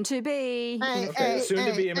yet. Soon to be. Hey, Okay, hey, soon to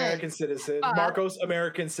hey, be hey. American citizen. But- Marcos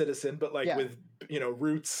American citizen, but like Yeah. with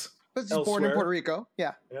roots. But he's born in elsewhere. Puerto Rico.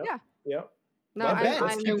 Yeah. Yeah. No, Well, Ben, I'm-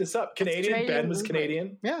 let's keep this up. Canadian. Australian Ben was movement.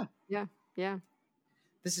 Canadian. Yeah. Yeah.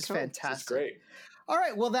 This is Cool. This is fantastic. This is great. All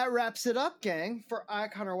right. Well, that wraps it up, gang. For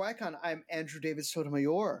Icon or Wycon, I'm Andrew David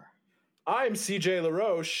Sotomayor. I'm CJ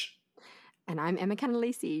LaRoche. And I'm Emma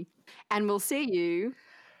Canalisi. And we'll see you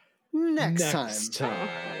Next time.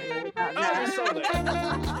 time. Uh, I saw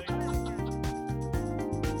that.